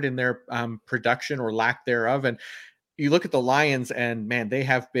part in their production or lack thereof. And you look at the Lions and man, they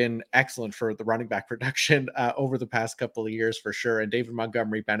have been excellent for the running back production over the past couple of years for sure. And David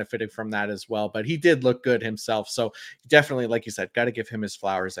Montgomery benefited from that as well, but he did look good himself. So definitely, like you said, got to give him his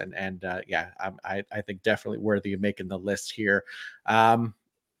flowers. And I think definitely worthy of making the list here. All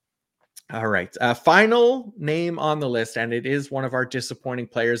right. Final name on the list, and it is one of our disappointing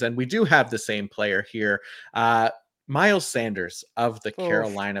players. And we do have the same player here. Miles Sanders of the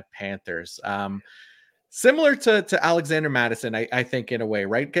Carolina Panthers. Similar to Alexander Madison, I think, in a way,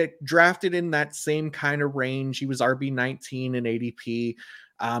 right? Get drafted in that same kind of range. He was RB19 in ADP,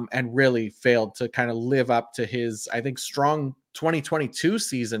 and really failed to kind of live up to his, I think, strong 2022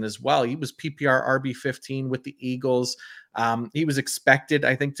 season as well. He was PPR RB15 with the Eagles. He was expected,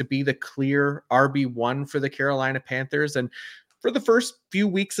 I think, to be the clear RB1 for the Carolina Panthers. And for the first few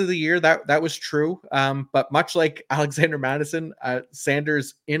weeks of the year, that was true. But much like Alexander Madison,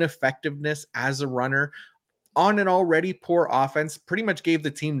 Sanders' ineffectiveness as a runner on an already poor offense pretty much gave the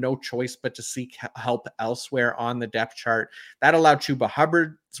team no choice but to seek help elsewhere on the depth chart. That allowed Chuba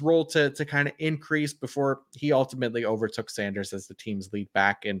Hubbard's role to kind of increase before he ultimately overtook Sanders as the team's lead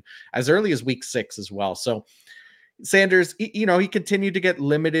back, and as early as week 6 as well. So Sanders, he continued to get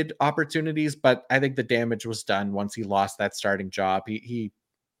limited opportunities, but I think the damage was done once he lost that starting job. He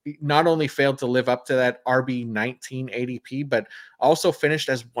not only failed to live up to that RB19 ADP, but also finished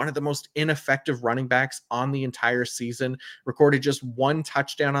as one of the most ineffective running backs on the entire season, recorded just 1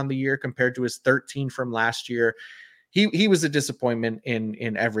 touchdown on the year compared to his 13 from last year. He was a disappointment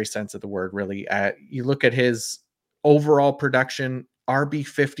in every sense of the word, really. You look at his overall production,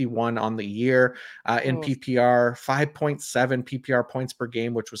 RB51 on the year in PPR, 5.7 PPR points per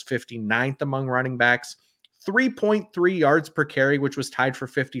game, which was 59th among running backs, 3.3 yards per carry, which was tied for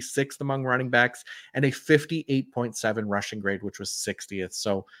 56th among running backs, and a 58.7 rushing grade, which was 60th.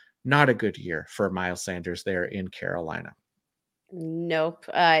 So not a good year for Miles Sanders there in Carolina. Nope.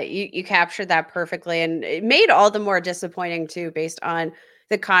 You captured that perfectly, and it made all the more disappointing too, based on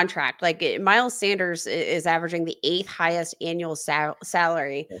the contract. Like Miles Sanders is averaging the 8th highest annual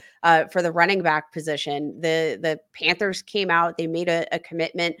salary for the running back position. The Panthers came out, they made a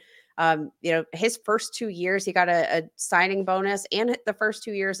commitment. His first 2 years, he got a signing bonus, and the first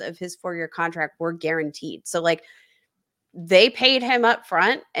 2 years of his 4-year contract were guaranteed. So like they paid him up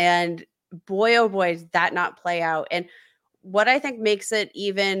front, and boy, oh boy, did that not play out. And what I think makes it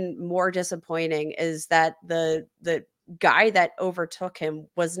even more disappointing is that the guy that overtook him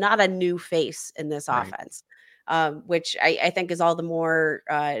was not a new face in this offense, which I think is all the more,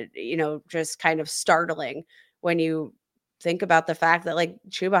 just kind of startling when you think about the fact that like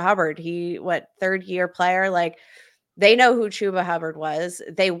Chuba Hubbard, 3rd-year player, like they know who Chuba Hubbard was.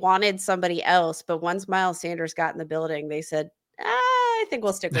 They wanted somebody else, but once Miles Sanders got in the building, they said, I think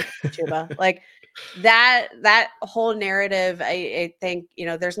we'll stick with Chuba. Like that whole narrative, I think,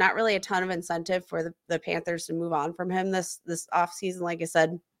 there's not really a ton of incentive for the Panthers to move on from him this offseason. Like I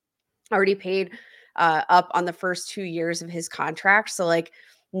said, already paid up on the first 2 years of his contract. So like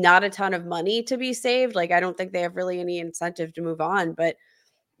not a ton of money to be saved. Like I don't think they have really any incentive to move on, but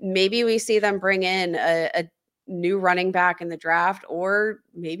maybe we see them bring in a new running back in the draft, or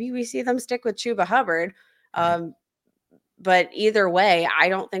maybe we see them stick with Chuba Hubbard. But either way, I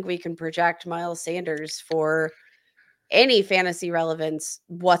don't think we can project Miles Sanders for any fantasy relevance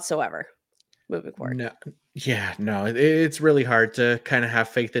whatsoever moving forward. No, it's really hard to kind of have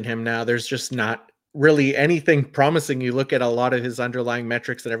faith in him now. There's just not really anything promising. You look at a lot of his underlying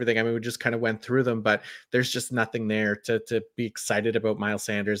metrics and everything. I mean, we just kind of went through them, but there's just nothing there to be excited about Miles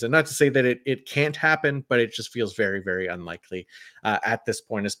Sanders. And not to say that it can't happen, but it just feels very, very unlikely at this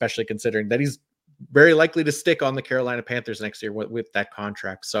point, especially considering that he's very likely to stick on the Carolina Panthers next year with that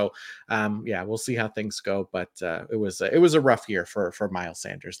contract. So we'll see how things go, but it was a rough year for Miles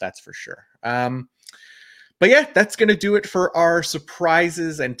Sanders. That's for sure. But yeah, that's going to do it for our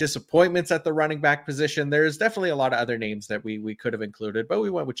surprises and disappointments at the running back position. There's definitely a lot of other names that we could have included, but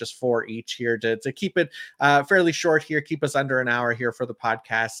we went with just 4 each here to keep it fairly short here, keep us under an hour here for the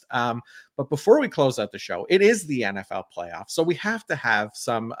podcast. But before we close out the show, it is the NFL playoffs. So we have to have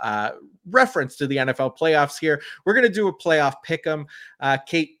some reference to the NFL playoffs here. We're going to do a playoff pick'em.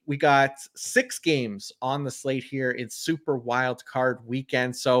 Kate, we got 6 games on the slate here in Super Wild Card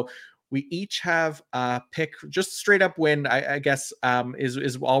Weekend. So We each have a pick, just straight up win, I guess,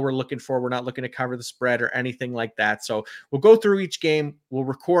 is all we're looking for. We're not looking to cover the spread or anything like that. So we'll go through each game, we'll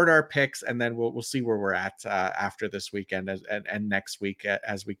record our picks, and then we'll see where we're at after this weekend and next week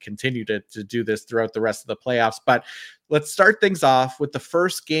as we continue to do this throughout the rest of the playoffs. But let's start things off with the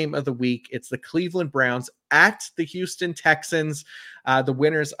first game of the week. It's the Cleveland Browns at the Houston Texans, the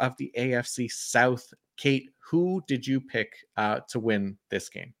winners of the AFC South. Kate, who did you pick to win this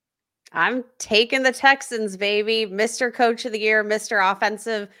game? I'm taking the Texans, baby. Mr. Coach of the Year, Mr.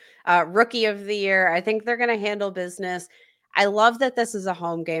 Offensive Rookie of the Year. I think they're going to handle business. I love that this is a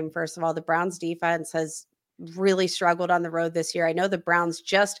home game. First of all, the Browns defense has really struggled on the road this year. I know the Browns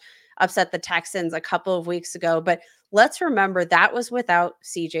just upset the Texans a couple of weeks ago, but let's remember that was without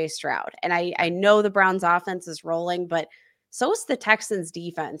CJ Stroud. And I know the Browns offense is rolling, but so is the Texans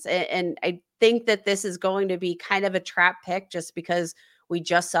defense. And I think that this is going to be kind of a trap pick just because we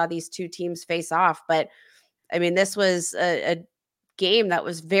just saw these two teams face off. But I mean, this was a game that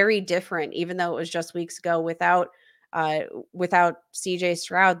was very different, even though it was just weeks ago without CJ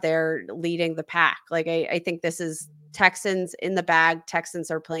Stroud there leading the pack. Like I think this is Texans in the bag.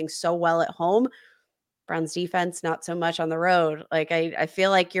 Texans are playing so well at home. Browns defense, not so much on the road. Like I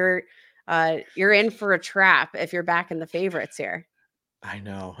feel like you're in for a trap if you're backing the favorites here. I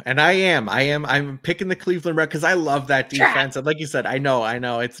know. And I'm picking the Cleveland Browns because I love that defense. And like you said, I know. I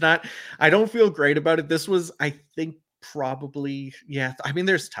don't feel great about it. This was, I think, probably, yeah. I mean,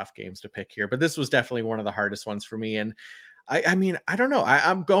 there's tough games to pick here, but this was definitely one of the hardest ones for me. And I mean, I don't know.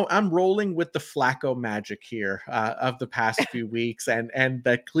 I'm rolling with the Flacco magic here of the past few weeks, and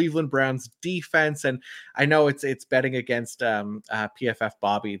the Cleveland Browns defense. And I know it's betting against PFF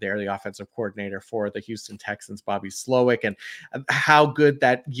Bobby there, the offensive coordinator for the Houston Texans, Bobby Slowick, and how good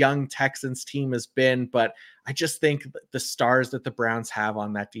that young Texans team has been. But I just think the stars that the Browns have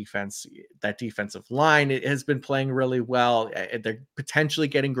on that defense, that defensive line, it has been playing really well. They're potentially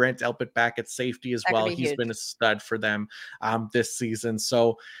getting Grant Delpit back at safety as well. He's been a stud for them this season.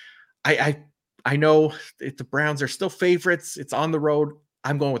 So I know the Browns are still favorites. It's on the road.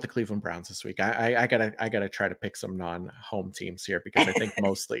 I'm going with the Cleveland Browns this week. I gotta try to pick some non-home teams here because I think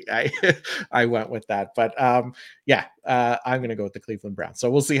mostly I went with that. But I'm gonna go with the Cleveland Browns. So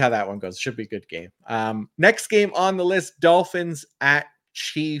we'll see how that one goes. Should be a good game. Next game on the list: Dolphins at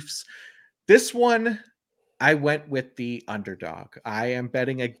Chiefs. This one, I went with the underdog. I am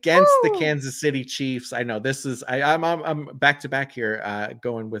betting against the Kansas City Chiefs. I know this is I'm back to back here,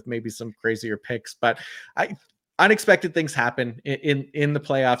 going with maybe some crazier picks, but unexpected things happen in the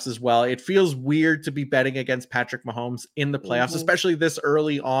playoffs as well. It feels weird to be betting against Patrick Mahomes in the playoffs, especially this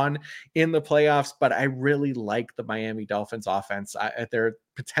early on in the playoffs. But I really like the Miami Dolphins offense. They're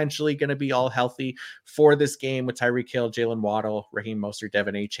potentially going to be all healthy for this game with Tyreek Hill, Jalen Waddle, Raheem Mostert,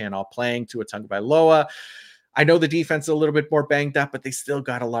 Devin Achane all playing, Tua Tagovailoa. I know the defense is a little bit more banged up, but they still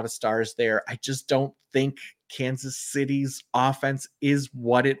got a lot of stars there. I just don't think Kansas City's offense is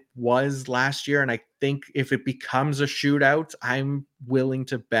what it was last year. And I think if it becomes a shootout, I'm willing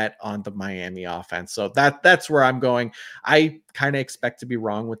to bet on the Miami offense. So that's where I'm going. I kind of expect to be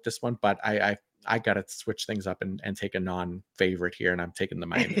wrong with this one, but I got to switch things up and take a non-favorite here. And I'm taking the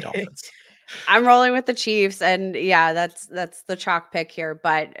Miami Dolphins. I'm rolling with the Chiefs. And yeah, that's the chalk pick here.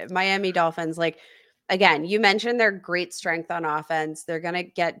 But Miami Dolphins, like, again, you mentioned their great strength on offense. They're going to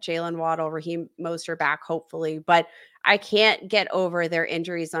get Jalen Waddle, Raheem Mostert back, hopefully. But I can't get over their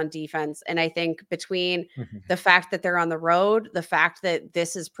injuries on defense. And I think between the fact that they're on the road, the fact that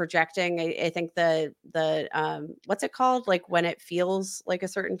this is projecting, I think the what's it called? Like when it feels like a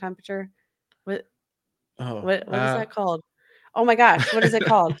certain temperature. What is that called? Oh my gosh, what is it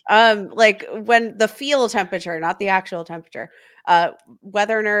called? Like when the feel temperature, not the actual temperature.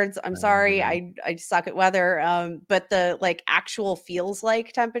 Weather nerds, I'm sorry, I suck at weather. But the like actual feels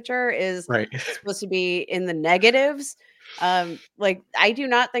like temperature is supposed to be in the negatives. Like I do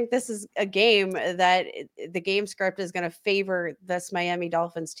not think this is a game that the game script is going to favor this Miami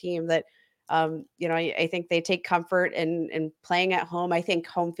Dolphins team that I think they take comfort in playing at home. I think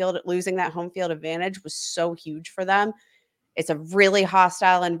losing that home field advantage was so huge for them. It's a really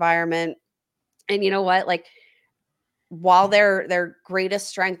hostile environment. And you know what? Like, while their greatest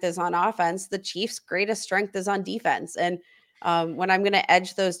strength is on offense, the Chiefs' greatest strength is on defense. And when I'm going to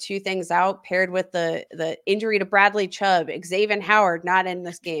edge those two things out, paired with the injury to Bradley Chubb, Xavier Howard not in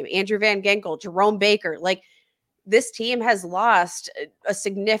this game, Andrew Van Ginkel, Jerome Baker, like this team has lost a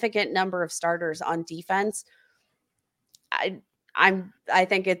significant number of starters on defense. I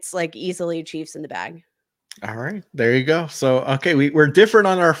think it's like easily Chiefs in the bag. All right, there you go. So, okay, we're different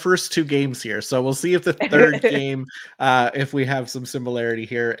on our first two games here. So we'll see if the third game, if we have some similarity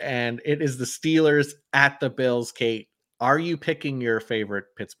here. And it is the Steelers at the Bills. Kate, are you picking your favorite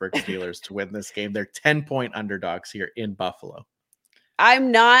Pittsburgh Steelers to win this game? They're 10-point underdogs here in Buffalo.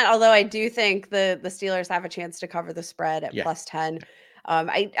 I'm not, although I do think the Steelers have a chance to cover the spread at Yeah. +10.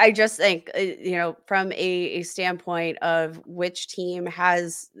 I just think, from a standpoint of which team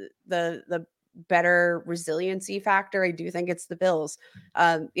has the better resiliency factor, I do think it's the Bills.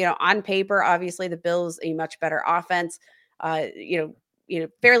 On paper, obviously the Bills a much better offense,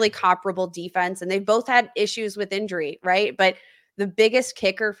 fairly comparable defense, and they've both had issues with injury, right? But the biggest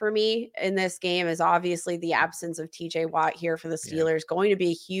kicker for me in this game is obviously the absence of TJ Watt here for the Steelers. Going to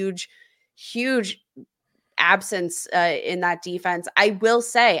be a huge, huge absence in that defense. I will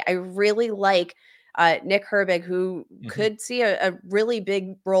say, I really like Nick Herbig, who could see a really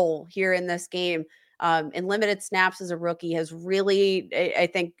big role here in this game. In limited snaps as a rookie, has really, I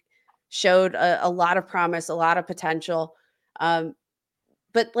think, showed a lot of promise, a lot of potential.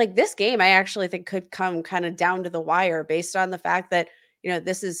 But like this game, I actually think could come kind of down to the wire based on the fact that,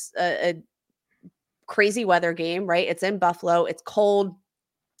 this is a crazy weather game, right? It's in Buffalo. It's cold.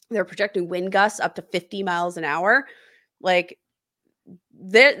 They're projecting wind gusts up to 50 miles an hour. Like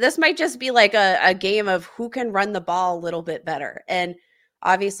this might just be like a game of who can run the ball a little bit better. And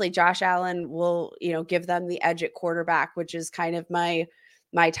obviously Josh Allen will, give them the edge at quarterback, which is kind of my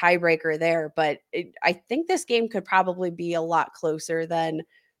tiebreaker there. But I think this game could probably be a lot closer than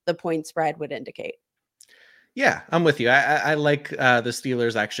the point spread would indicate. Yeah, I'm with you. I like the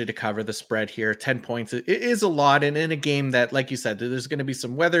Steelers actually to cover the spread here. 10 points it is a lot. And in a game that, like you said, there's going to be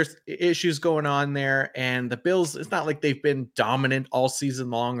some weather issues going on there. And the Bills, it's not like they've been dominant all season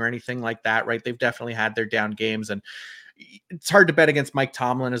long or anything like that, right? They've definitely had their down games. And it's hard to bet against Mike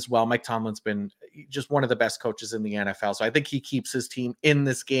Tomlin as well. Mike Tomlin's been just one of the best coaches in the NFL. So I think he keeps his team in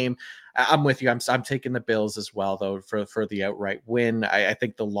this game. I'm with you. I'm taking the Bills as well, though, for the outright win. I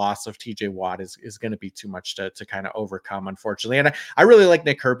think the loss of TJ Watt is going to be too much to kind of overcome, unfortunately. And I really like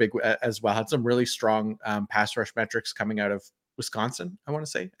Nick Herbig as well. Had some really strong pass rush metrics coming out of Wisconsin, I want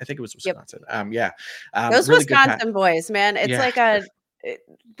to say. I think it was Wisconsin. Yep. Those really Wisconsin boys, man. It's like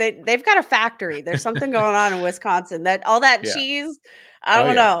they've got a factory. There's something going on in Wisconsin. That all that cheese, I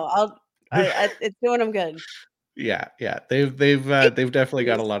don't know. It's doing them good. Yeah. They've definitely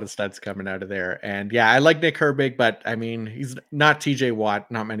got a lot of studs coming out of there. And I like Nick Herbig, but I mean, he's not TJ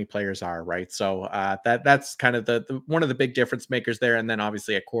Watt. Not many players are, right? So that's kind of the one of the big difference makers there. And then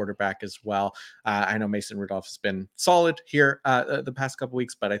obviously a quarterback as well. I know Mason Rudolph has been solid here the past couple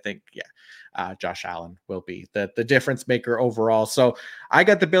weeks, but I think Josh Allen will be the difference maker overall. So I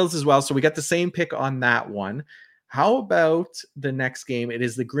got the Bills as well. So we got the same pick on that one. How about the next game? It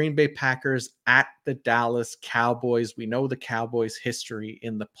is the Green Bay Packers at the Dallas Cowboys. We know the Cowboys' history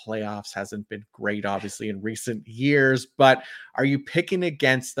in the playoffs hasn't been great, obviously, in recent years, but are you picking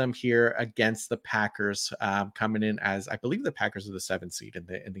against them here against the Packers coming in as, I believe the Packers are the 7th seed in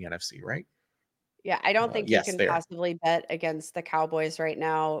the NFC, right? Yeah, I don't think you can possibly bet against the Cowboys right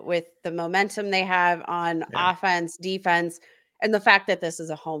now with the momentum they have on offense, defense, and the fact that this is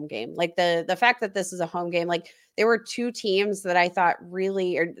a home game. Like the fact that this is a home game, like there were 2 teams that I thought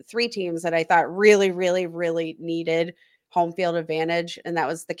really, or 3 teams that I thought really, really, really needed home field advantage, and that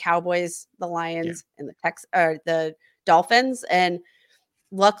was the Cowboys, the Lions, and the Dolphins. And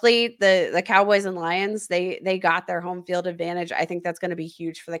luckily, the Cowboys and Lions, they got their home field advantage. I think that's going to be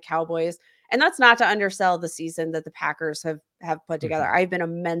huge for the Cowboys, and that's not to undersell the season that the Packers have put together. I've been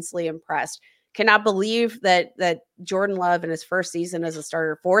immensely impressed. Cannot believe that Jordan Love in his first season as a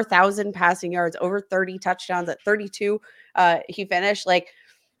starter, 4,000 passing yards, over 30 touchdowns at 32. He finished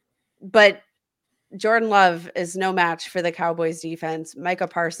but Jordan Love is no match for the Cowboys defense. Micah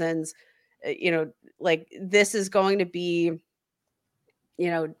Parsons, this is going to be,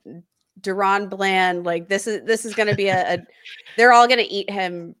 Deron Bland, this is going to be they're all going to eat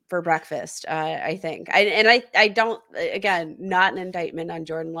him for breakfast. I think. I don't, again, not an indictment on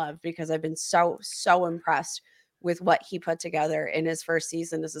Jordan Love, because I've been so impressed with what he put together in his first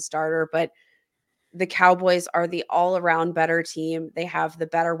season as a starter. But the Cowboys are the all around better team. They have the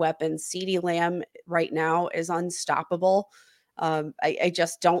better weapons. CeeDee Lamb right now is unstoppable. I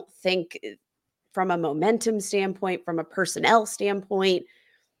just don't think, from a momentum standpoint, from a personnel standpoint,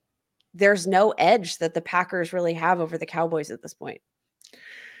 there's no edge that the Packers really have over the Cowboys at this point.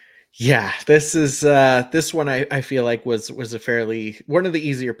 Yeah, this is this one I feel like was a fairly one of the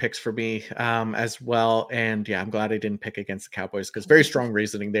easier picks for me as well. And yeah, I'm glad I didn't pick against the Cowboys because very strong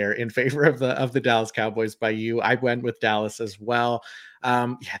reasoning there in favor of the Dallas Cowboys by you. I went with Dallas as well.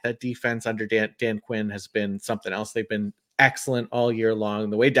 Yeah, that defense under Dan Quinn has been something else. They've been excellent all year long.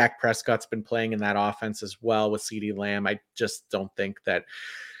 The way Dak Prescott's been playing in that offense as well with CeeDee Lamb, I just don't think that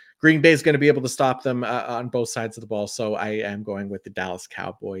Green Bay is going to be able to stop them on both sides of the ball. So I am going with the Dallas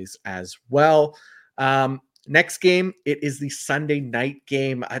Cowboys as well. Next game, it is the Sunday night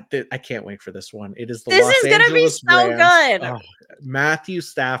game. I can't wait for this one. It is the This Los is going to be Angeles so Rams. good. Oh, Matthew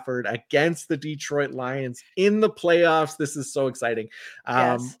Stafford against the Detroit Lions in the playoffs. This is so exciting.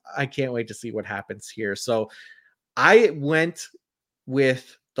 Yes. I can't wait to see what happens here. So I went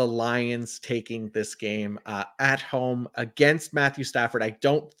with the Lions taking this game at home against Matthew Stafford. I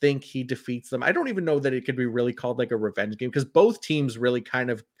don't think he defeats them. I don't even know that it could be really called like a revenge game because both teams really kind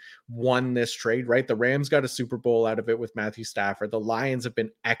of won this trade, right? The Rams got a Super Bowl out of it with Matthew Stafford. The Lions have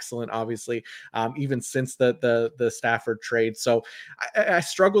been excellent, obviously, even since the Stafford trade. So I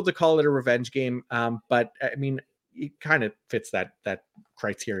struggled to call it a revenge game, but I mean, it kind of fits that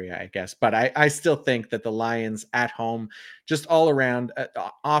criteria, I guess. But I still think that the Lions at home, just all around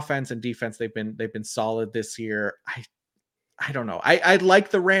offense and defense, they've been solid this year. I don't know. I like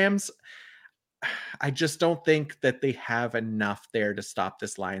the Rams. I just don't think that they have enough there to stop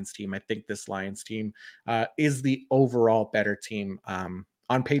this Lions team. I think this Lions team is the overall better team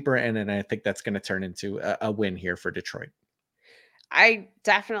on paper, and I think that's going to turn into a win here for Detroit. I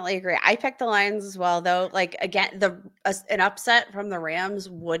definitely agree. I picked the Lions as well, though. Like again, an upset from the Rams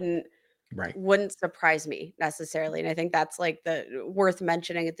wouldn't surprise me necessarily, and I think that's like the worth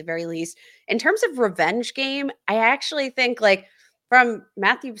mentioning at the very least. In terms of revenge game, I actually think like from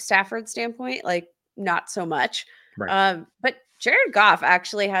Matthew Stafford's standpoint, like not so much. Right. But Jared Goff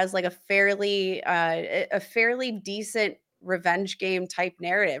actually has like a fairly decent revenge game type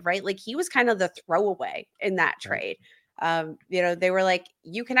narrative, right? Like he was kind of the throwaway in that trade. They were like,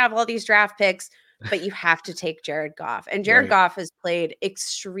 you can have all these draft picks, but you have to take Jared Goff. And Jared Goff has played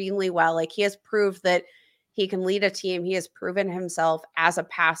extremely well. Like he has proved that he can lead a team. He has proven himself as a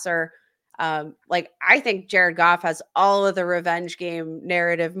passer. Like I think Jared Goff has all of the revenge game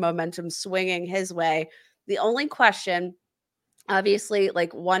narrative momentum swinging his way. The only question, obviously,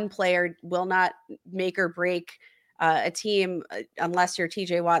 like one player will not make or break a team unless you're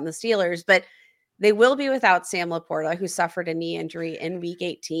TJ Watt and the Steelers, but they will be without Sam Laporta, who suffered a knee injury in week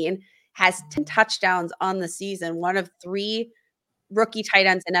 18, has 10 touchdowns on the season, one of 3 rookie tight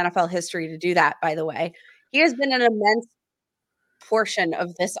ends in NFL history to do that, by the way. He has been an immense portion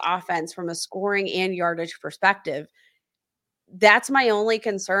of this offense from a scoring and yardage perspective. That's my only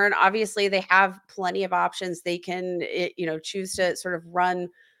concern. Obviously, they have plenty of options. They can, choose to sort of run,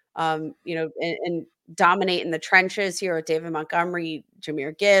 and dominate in the trenches here with David Montgomery,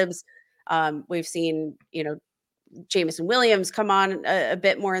 Jahmyr Gibbs. We've seen, Jameson Williams come on a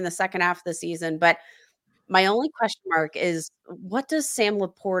bit more in the second half of the season. But my only question mark is what does Sam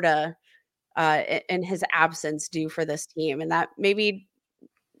Laporta in his absence do for this team? And that maybe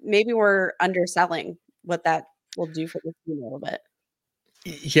we're underselling what that will do for the team a little bit.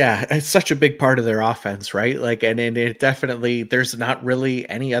 Yeah, it's such a big part of their offense, right? Like, and it definitely, there's not really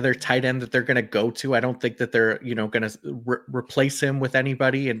any other tight end that they're going to go to. I don't think that they're, going to replace him with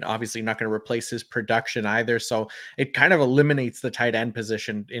anybody, and obviously not going to replace his production either. So it kind of eliminates the tight end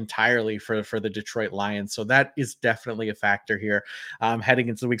position entirely for the Detroit Lions. So that is definitely a factor here heading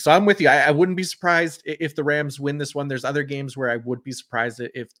into the week. So I'm with you. I wouldn't be surprised if the Rams win this one. There's other games where I would be surprised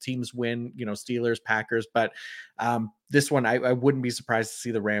if teams win, Steelers, Packers, but this one, I wouldn't be surprised to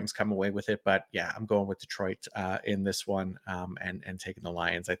see the Rams come away with it. But yeah, I'm going with Detroit in this one and taking the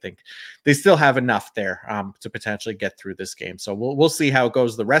Lions. I think they still have enough there to potentially get through this game. So we'll see how it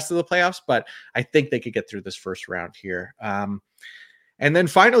goes the rest of the playoffs. But I think they could get through this first round here. And then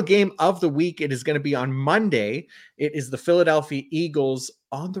final game of the week, it is going to be on Monday. It is the Philadelphia Eagles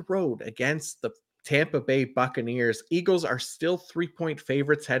on the road against the Tampa Bay Buccaneers. Eagles are still 3-point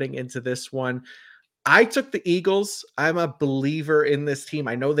favorites heading into this one. I took the Eagles. I'm a believer in this team.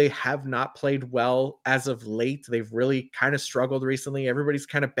 I know they have not played well as of late. They've really kind of struggled recently. Everybody's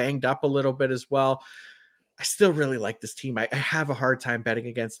kind of banged up a little bit as well. I still really like this team. I have a hard time betting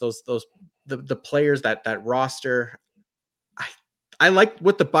against the players, that roster. I like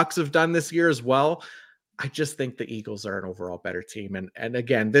what the Bucs have done this year as well. I just think the Eagles are an overall better team. And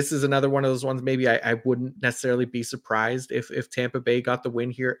again, this is another one of those ones. Maybe I wouldn't necessarily be surprised if Tampa Bay got the win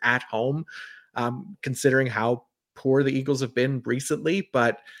here at home. Considering how poor the Eagles have been recently,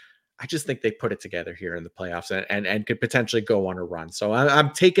 but I just think they put it together here in the playoffs and could potentially go on a run. So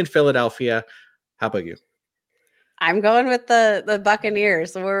I'm taking Philadelphia. How about you? I'm going with the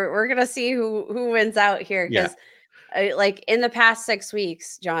Buccaneers. So we're gonna see who wins out here because like in the past 6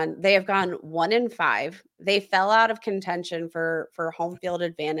 weeks, John, they have gone 1-5. They fell out of contention for home field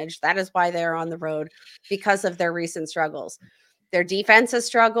advantage. That is why they're on the road, because of their recent struggles. Their defense has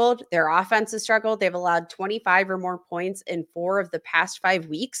struggled. Their offense has struggled. They've allowed 25 or more points in 4 of the past 5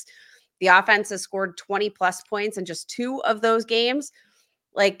 weeks. The offense has scored 20 plus points in just 2 of those games.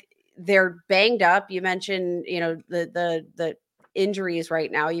 Like, they're banged up. You mentioned, the injuries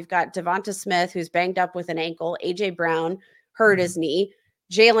right now. You've got Devonta Smith, who's banged up with an ankle. AJ Brown hurt his knee.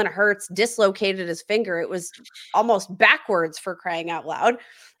 Jalen Hurts dislocated his finger. It was almost backwards, for crying out loud.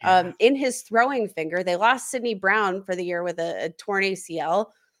 In his throwing finger. They lost Sidney Brown for the year with a torn ACL.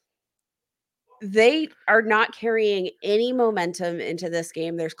 They are not carrying any momentum into this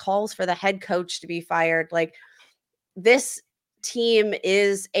game. There's calls for the head coach to be fired. Like, this team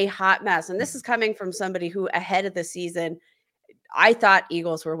is a hot mess. And this is coming from somebody who ahead of the season, I thought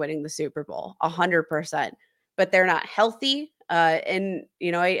Eagles were winning the Super Bowl 100%, but they're not healthy. And,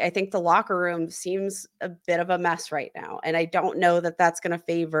 I think the locker room seems a bit of a mess right now. And I don't know that that's going to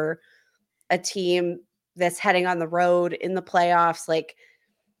favor a team that's heading on the road in the playoffs. Like,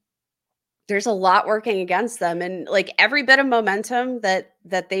 there's a lot working against them. And like every bit of momentum that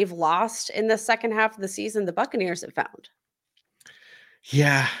they've lost in the second half of the season, the Buccaneers have found.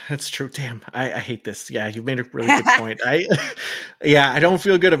 Yeah, that's true. Damn, I hate this. Yeah, you made a really good point. I don't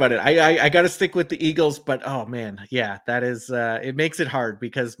feel good about it. I got to stick with the Eagles, but oh man, yeah, that is it makes it hard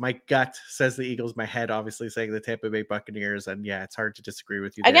because my gut says the Eagles, my head obviously saying the Tampa Bay Buccaneers, and yeah, it's hard to disagree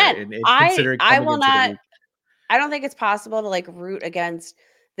with you there. Again, I will not. Week. I don't think it's possible to like root against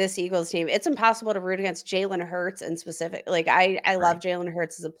this Eagles team. It's impossible to root against Jalen Hurts in specific. Like, I love Jalen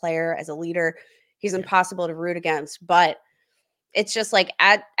Hurts as a player, as a leader. He's impossible to root against, but it's just like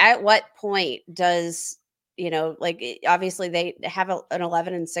at what point does, obviously they have an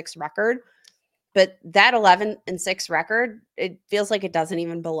 11-6 record, but that 11-6 record, it feels like it doesn't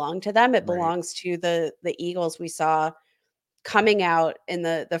even belong to them. It belongs to the Eagles we saw coming out in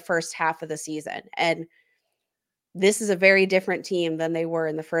the first half of the season. And this is a very different team than they were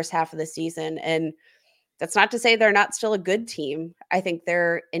in the first half of the season. And that's not to say they're not still a good team. I think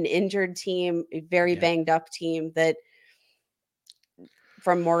they're an injured team, a very banged up team that,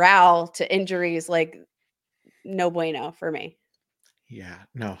 from morale to injuries, like, no bueno for me. Yeah,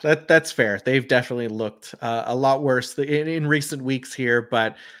 no, that's fair. They've definitely looked a lot worse in recent weeks here,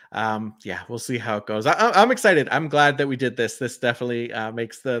 but we'll see how it goes. I'm excited. I'm glad that we did this. This definitely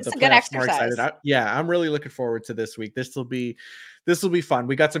makes the playoffs more excited. I'm really looking forward to this week. This will be fun.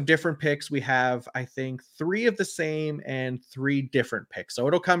 We got some different picks. We have, I think, 3 of the same and 3 different picks. So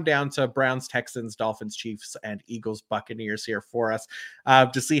it'll come down to Browns, Texans, Dolphins, Chiefs, and Eagles, Buccaneers here for us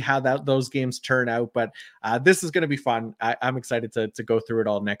to see how those games turn out. But this is going to be fun. I'm excited to go through it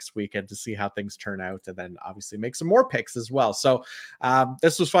all next week and to see how things turn out, and then obviously make some more picks as well. So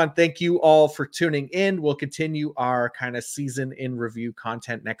this was fun. Thank you all for tuning in. We'll continue our kind of season in review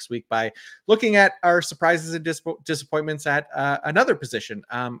content next week by looking at our surprises and disappointments at another position.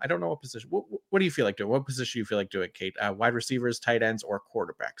 I don't know what position. What do you feel like doing? What position do you feel like doing, Kate? Wide receivers, tight ends, or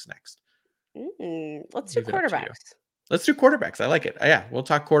quarterbacks next? Let's do quarterbacks. Let's do quarterbacks. I like it. Yeah, we'll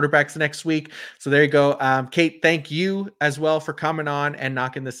talk quarterbacks next week. So there you go. Kate, thank you as well for coming on and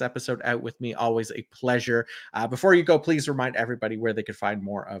knocking this episode out with me. Always a pleasure. Before you go, please remind everybody where they could find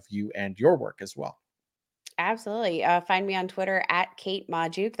more of you and your work as well. Absolutely. Find me on Twitter at Kate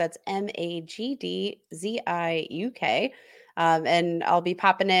Magdziuk. That's MAGDZIUK. And I'll be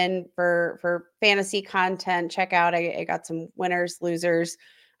popping in for fantasy content. Check out, I got some winners, losers,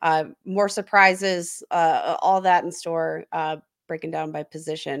 more surprises, all that in store, breaking down by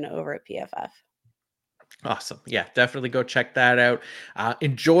position over at PFF. Awesome. Yeah, definitely go check that out.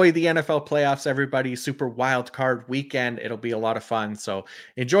 Enjoy the NFL playoffs, everybody. Super wild card weekend. It'll be a lot of fun. So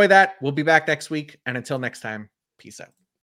enjoy that. We'll be back next week. And until next time, peace out.